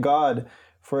 I thank God,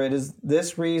 for it is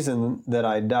this reason that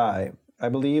I die. I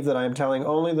believe that I am telling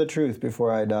only the truth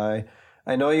before I die.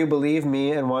 I know you believe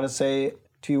me and want to say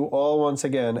to you all once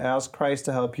again, ask Christ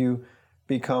to help you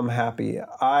become happy.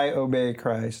 I obey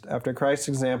Christ. After Christ's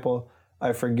example,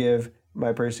 I forgive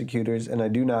my persecutors and I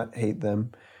do not hate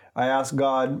them. I ask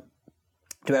God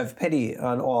to have pity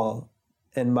on all,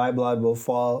 and my blood will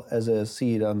fall as a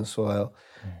seed on the soil.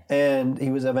 And he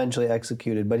was eventually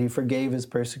executed, but he forgave his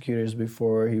persecutors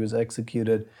before he was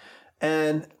executed.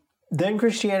 And then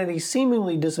Christianity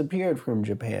seemingly disappeared from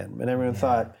Japan, and everyone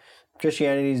thought,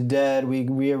 Christianity's dead,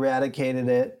 we eradicated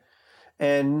it.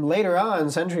 And later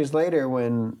on, centuries later,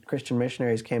 when Christian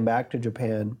missionaries came back to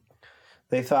Japan,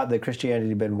 they thought that Christianity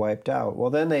had been wiped out.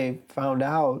 Well, then they found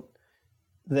out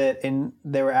that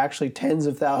there were actually tens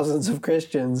of thousands of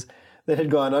Christians that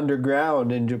had gone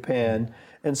underground in Japan.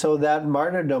 And so that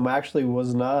martyrdom actually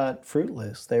was not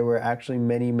fruitless. There were actually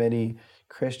many, many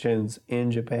Christians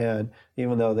in Japan,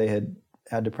 even though they had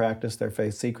to practice their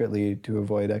faith secretly to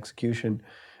avoid execution.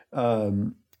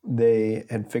 They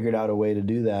had figured out a way to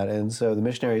do that. And so the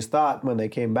missionaries thought when they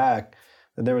came back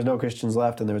there was no Christians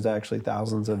left, and there was actually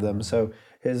thousands of them. So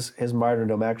his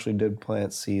martyrdom actually did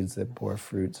plant seeds that bore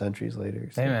fruit centuries later.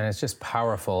 So. Amen. It's just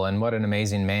powerful, and what an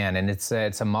amazing man. And it's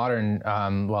a modern,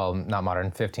 not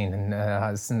modern,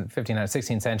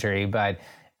 16th century, but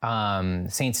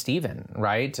Saint Stephen,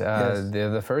 right? Yes.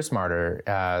 The first martyr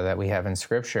that we have in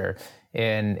Scripture,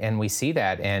 and we see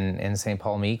that in Saint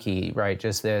Paul Miki, right?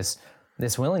 Just this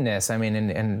willingness. I mean,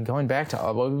 and going back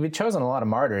to, we've chosen a lot of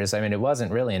martyrs. I mean, it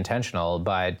wasn't really intentional,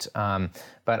 but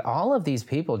all of these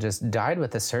people just died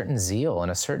with a certain zeal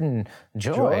and a certain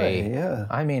joy. Yeah.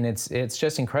 I mean, it's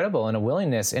just incredible, and a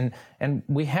willingness, and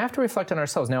we have to reflect on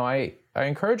ourselves. Now, I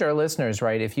encourage our listeners,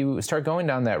 right, if you start going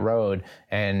down that road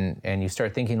and you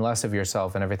start thinking less of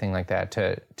yourself and everything like that,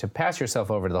 to pass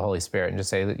yourself over to the Holy Spirit and just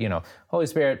say, Holy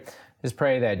Spirit, just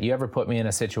pray that you ever put me in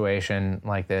a situation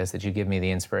like this, that you give me the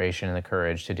inspiration and the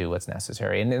courage to do what's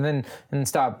necessary, and then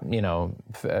stop,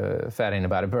 fettering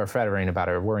about it, or fettering about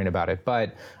it, or worrying about it.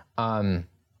 But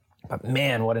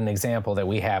man, what an example that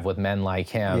we have with men like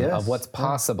him of what's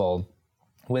possible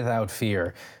without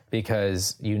fear,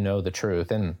 because you know the truth.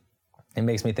 And it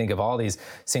makes me think of all these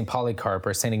St. Polycarp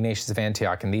or St. Ignatius of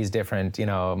Antioch and these different,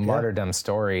 martyrdom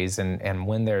stories, and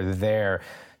when they're there,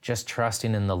 just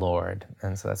trusting in the Lord.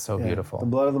 And so that's so beautiful. The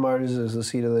blood of the martyrs is the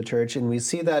seed of the church, and we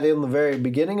see that in the very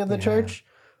beginning of the church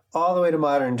all the way to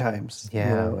modern times.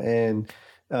 Yeah. And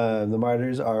the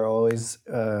martyrs are always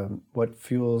what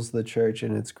fuels the church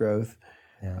in its growth.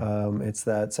 Yeah. It's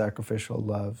that sacrificial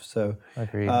love. So,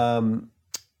 agreed.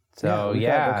 So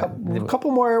a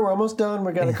couple more. We're almost done.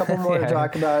 We got a couple more to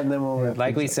talk about, and then we'll.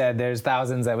 Like we said, there's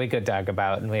thousands that we could talk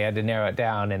about, and we had to narrow it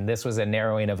down. And this was a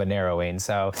narrowing of a narrowing.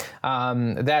 So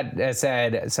that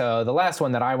said, so the last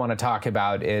one that I want to talk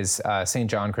about is Saint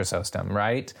John Chrysostom,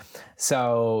 right?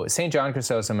 So Saint John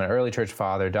Chrysostom, an early church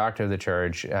father, doctor of the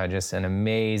church, just an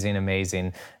amazing,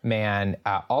 amazing man.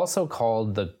 Also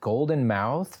called the Golden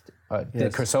Mouthed. The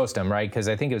Chrysostom, right? Because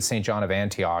I think it was St. John of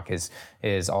Antioch is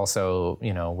also,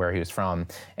 where he was from.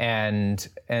 And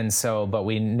so, but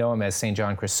we know him as St.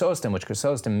 John Chrysostom, which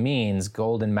Chrysostom means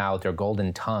golden mouthed or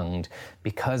golden tongued,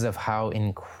 because of how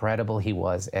incredible he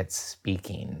was at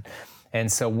speaking.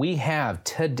 And so we have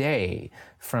today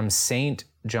from St.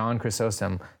 John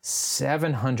Chrysostom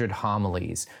 700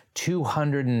 homilies,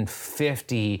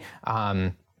 250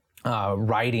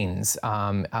 writings,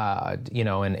 and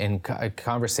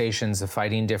conversations of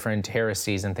fighting different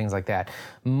heresies and things like that.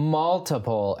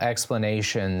 Multiple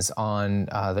explanations on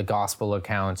the gospel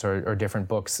accounts or different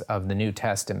books of the New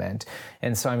Testament.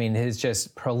 And so, he's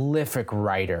just prolific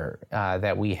writer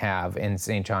that we have in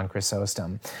St. John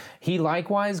Chrysostom. He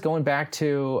likewise, going back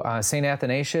to St.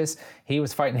 Athanasius, he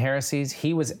was fighting heresies.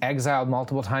 He was exiled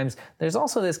multiple times. There's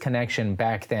also this connection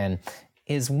back then,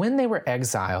 is when they were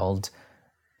exiled,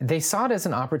 they saw it as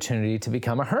an opportunity to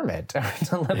become a hermit,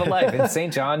 to live a life, and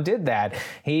St. John did that.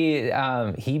 He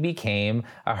became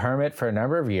a hermit for a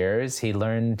number of years. He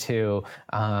learned to,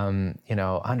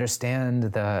 understand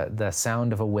the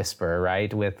sound of a whisper,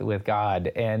 right, with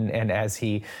God, and as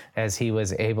he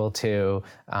was able to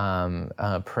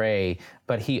pray,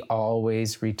 but he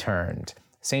always returned.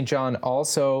 St. John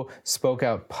also spoke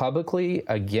out publicly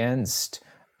against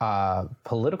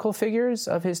political figures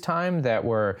of his time that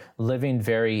were living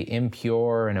very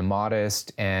impure and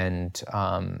immodest and,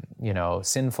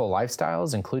 sinful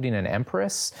lifestyles, including an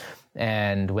empress.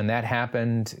 And when that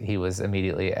happened, he was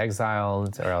immediately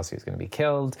exiled, or else he was going to be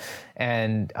killed.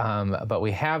 And but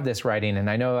we have this writing, and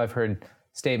I know I've heard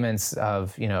statements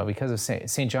of, because of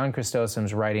St. John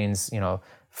Chrysostom's writings,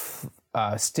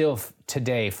 still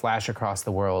today flash across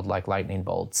the world like lightning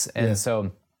bolts. And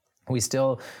so we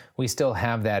still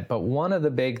have that. But one of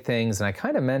the big things, and I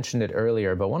kind of mentioned it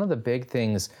earlier, but one of the big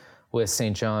things with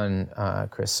St. John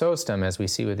Chrysostom, as we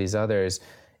see with these others,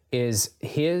 is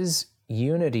his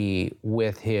unity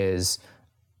with his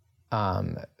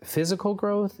physical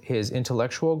growth, his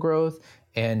intellectual growth,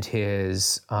 and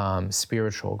his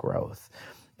spiritual growth.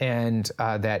 And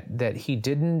that he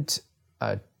didn't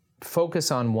focus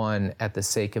on one at the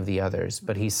sake of the others,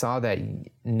 but he saw that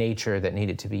nature that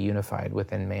needed to be unified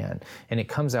within man. And it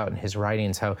comes out in his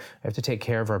writings how we have to take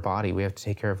care of our body, we have to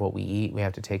take care of what we eat, we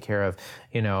have to take care of,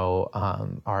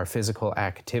 our physical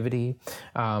activity,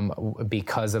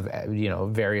 because of,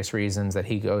 various reasons that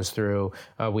he goes through.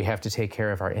 We have to take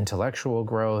care of our intellectual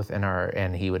growth,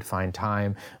 and he would find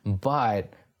time.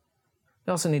 But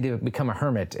we also need to become a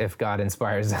hermit if God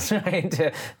inspires us,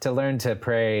 right? To learn to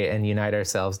pray and unite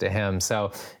ourselves to Him.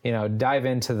 So, dive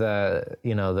into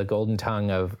the golden tongue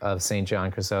of St.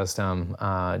 John Chrysostom.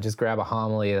 Just grab a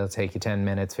homily. It'll take you 10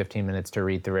 minutes, 15 minutes to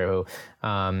read through.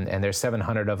 And there's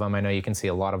 700 of them. I know you can see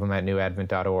a lot of them at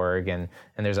newadvent.org, and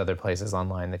there's other places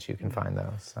online that you can find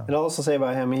those. So. And I'll also say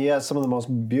about him, he has some of the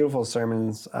most beautiful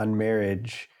sermons on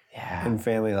marriage and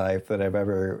family life that I've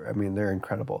ever. They're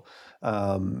incredible.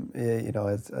 And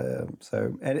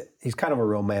he's kind of a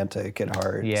romantic at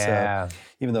heart. Yeah. So,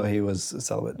 even though he was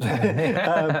celibate.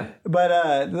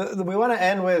 But we want to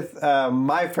end with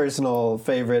my personal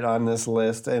favorite on this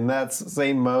list, and that's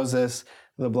Saint Moses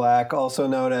the Black, also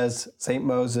known as Saint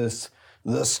Moses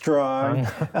the Strong.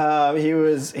 He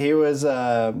was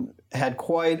had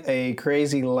quite a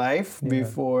crazy life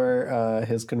before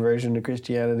his conversion to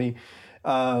Christianity.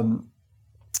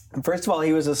 First of all,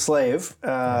 he was a slave,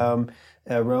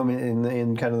 Roman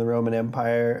in kind of the Roman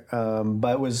Empire,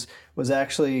 but was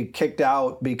actually kicked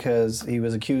out because he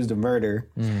was accused of murder.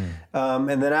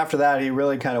 And then after that, he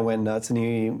really kind of went nuts, and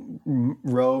he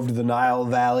roved the Nile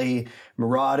Valley,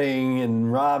 marauding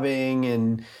and robbing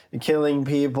and killing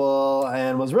people,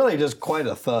 and was really just quite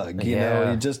a thug. You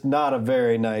know, he's just not a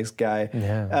very nice guy.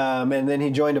 And then he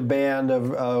joined a band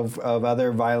of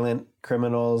other violent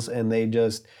criminals, and they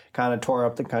just kind of tore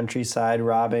up the countryside,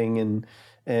 robbing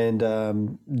and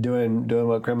doing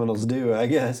what criminals do, I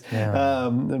guess.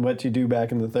 And what you do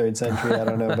back in the 3rd century, I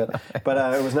don't know, but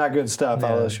it was not good stuff.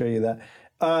 I'll show you that.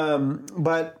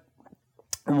 But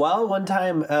while one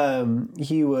time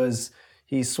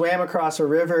he swam across a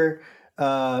river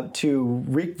to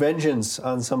wreak vengeance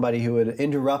on somebody who had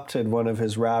interrupted one of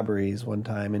his robberies one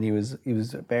time, and he was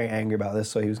very angry about this,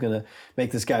 so he was going to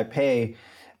make this guy pay.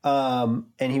 And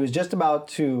he was just about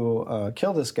to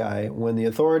kill this guy when the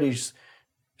authorities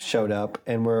showed up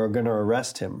and were going to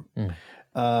arrest him.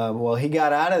 Well, he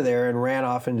got out of there and ran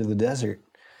off into the desert.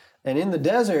 And in the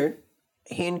desert,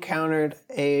 he encountered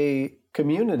an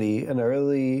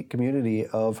early community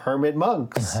of hermit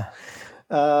monks.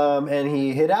 And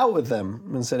he hid out with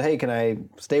them and said, "Hey, can I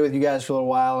stay with you guys for a little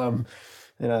while?" I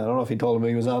don't know if he told him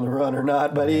he was on the run or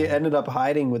not, but he ended up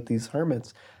hiding with these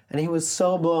hermits. And he was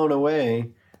so blown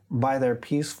away by their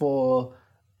peaceful,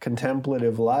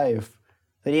 contemplative life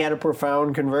that he had a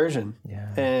profound conversion.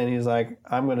 And he's like,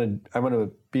 I'm gonna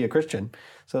be a Christian.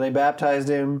 So they baptized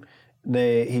him.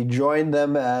 He joined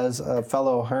them as a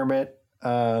fellow hermit.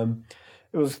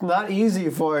 It was not easy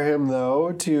for him,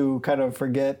 though, to kind of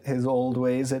forget his old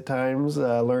ways at times,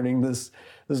 learning this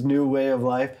new way of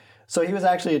life. So he was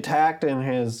actually attacked in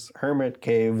his hermit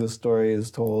cave, the story is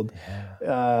told,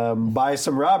 by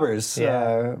some robbers.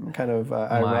 Kind of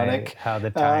ironic. How the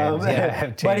times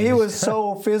have changed. But he was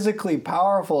so physically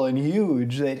powerful and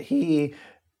huge that he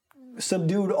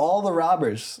subdued all the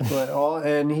robbers,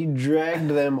 and he dragged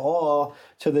them all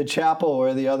to the chapel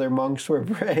where the other monks were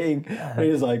praying. And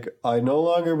he's like, "I no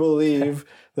longer believe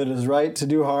that it's right to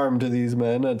do harm to these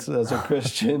men as a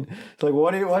Christian." It's like,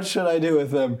 what should I do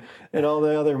with them? And all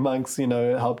the other monks,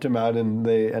 helped him out, and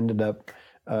they ended up,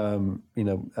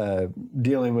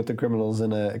 dealing with the criminals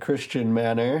in a Christian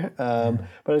manner.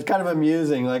 But it's kind of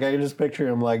amusing. Like, I can just picture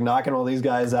him like knocking all these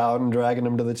guys out and dragging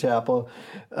them to the chapel.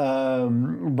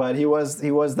 But he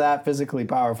was that physically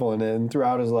powerful, and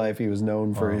throughout his life, he was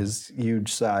known for his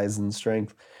huge size and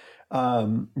strength.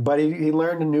 But he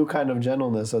learned a new kind of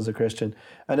gentleness as a Christian.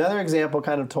 Another example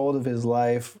kind of told of his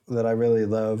life that I really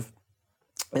love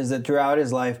is that throughout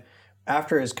his life,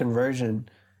 after his conversion,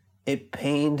 it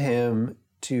pained him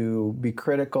to be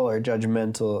critical or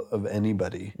judgmental of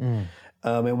anybody.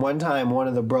 And one time, one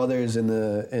of the brothers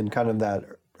in kind of that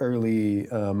early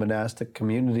monastic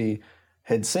community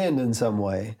had sinned in some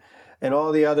way, and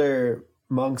all the other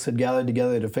monks had gathered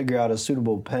together to figure out a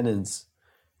suitable penance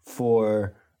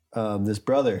for this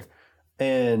brother.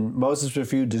 And Moses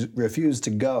refused to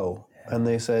go, and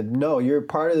they said, "No, you're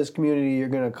part of this community. You're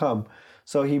going to come."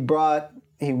 So he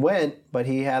went, but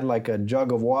he had like a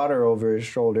jug of water over his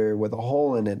shoulder with a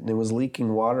hole in it, and it was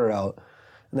leaking water out.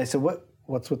 And they said,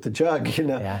 "What's with the jug?"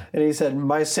 And he said,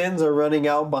 "My sins are running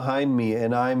out behind me,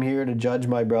 and I'm here to judge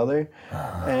my brother."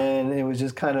 And it was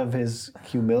just kind of his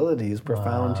humility, his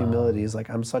profound humility. He's like,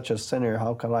 "I'm such a sinner.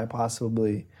 How could I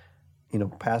possibly,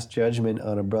 pass judgment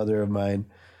on a brother of mine?"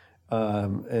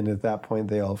 And at that point,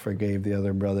 they all forgave the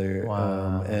other brother.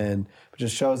 And it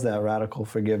just shows that radical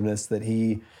forgiveness, that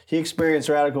he experienced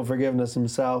radical forgiveness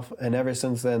himself. And ever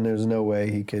since then, there's no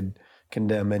way he could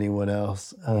condemn anyone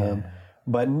else.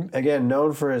 But again,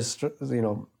 known for his,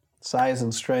 size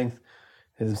and strength,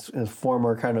 his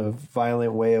former kind of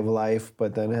violent way of life,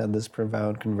 but then had this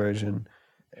profound conversion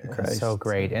Christ. So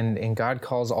great. And God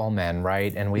calls all men,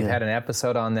 right? And we've had an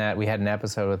episode on that. We had an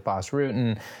episode with Boss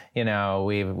Rutan. You know,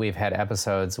 we've had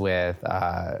episodes with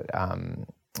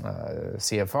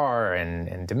CFR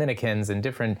and Dominicans and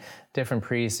different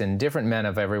priests and different men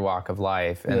of every walk of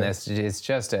life. And this is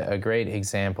just a great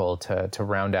example to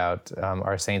round out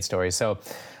our saint story. So,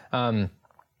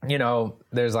 you know,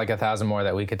 there's like 1,000 more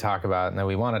that we could talk about and that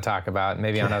we want to talk about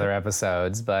maybe on other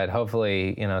episodes, but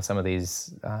hopefully, you know, some of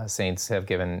these saints have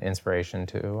given inspiration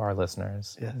to our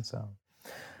listeners. Yeah. So,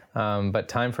 but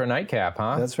time for a nightcap,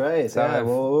 huh? That's right. So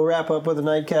we'll wrap up with a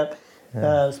nightcap.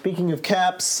 Speaking of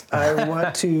caps, I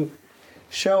want to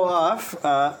show off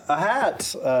a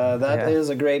hat. That is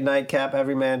a great nightcap.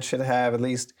 Every man should have at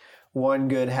least one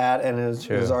good hat in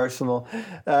his arsenal.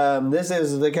 This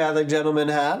is the Catholic Gentleman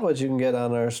hat, which you can get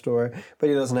on our store, but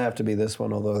it doesn't have to be this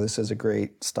one, although this is a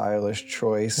great stylish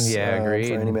choice Yeah, agreed.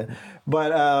 for any man.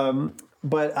 But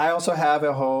I also have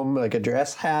at home like a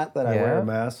dress hat that I wear at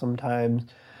Mass sometimes.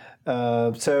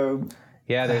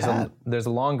 Yeah, there's a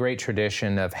long, great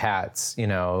tradition of hats, you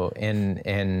know,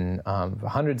 in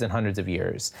hundreds and hundreds of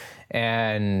years,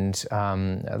 and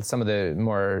some of the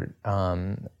more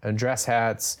dress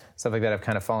hats, stuff like that, have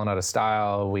kind of fallen out of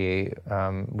style. We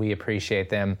appreciate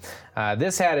them.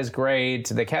 This hat is great.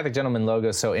 The Catholic Gentleman logo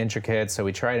is so intricate, so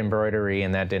we tried embroidery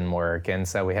and that didn't work, and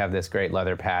so we have this great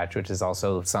leather patch, which is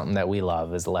also something that we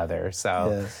love, is leather.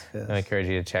 So I encourage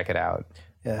you to check it out.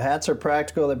 Yeah, hats are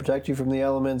practical. They protect you from the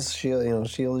elements, shield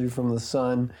you from the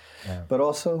sun, but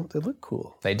also they look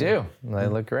cool. They do. They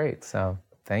look great. So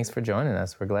thanks for joining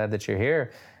us. We're glad that you're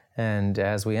here. And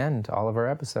as we end all of our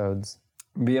episodes,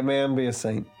 be a man, be a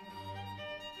saint.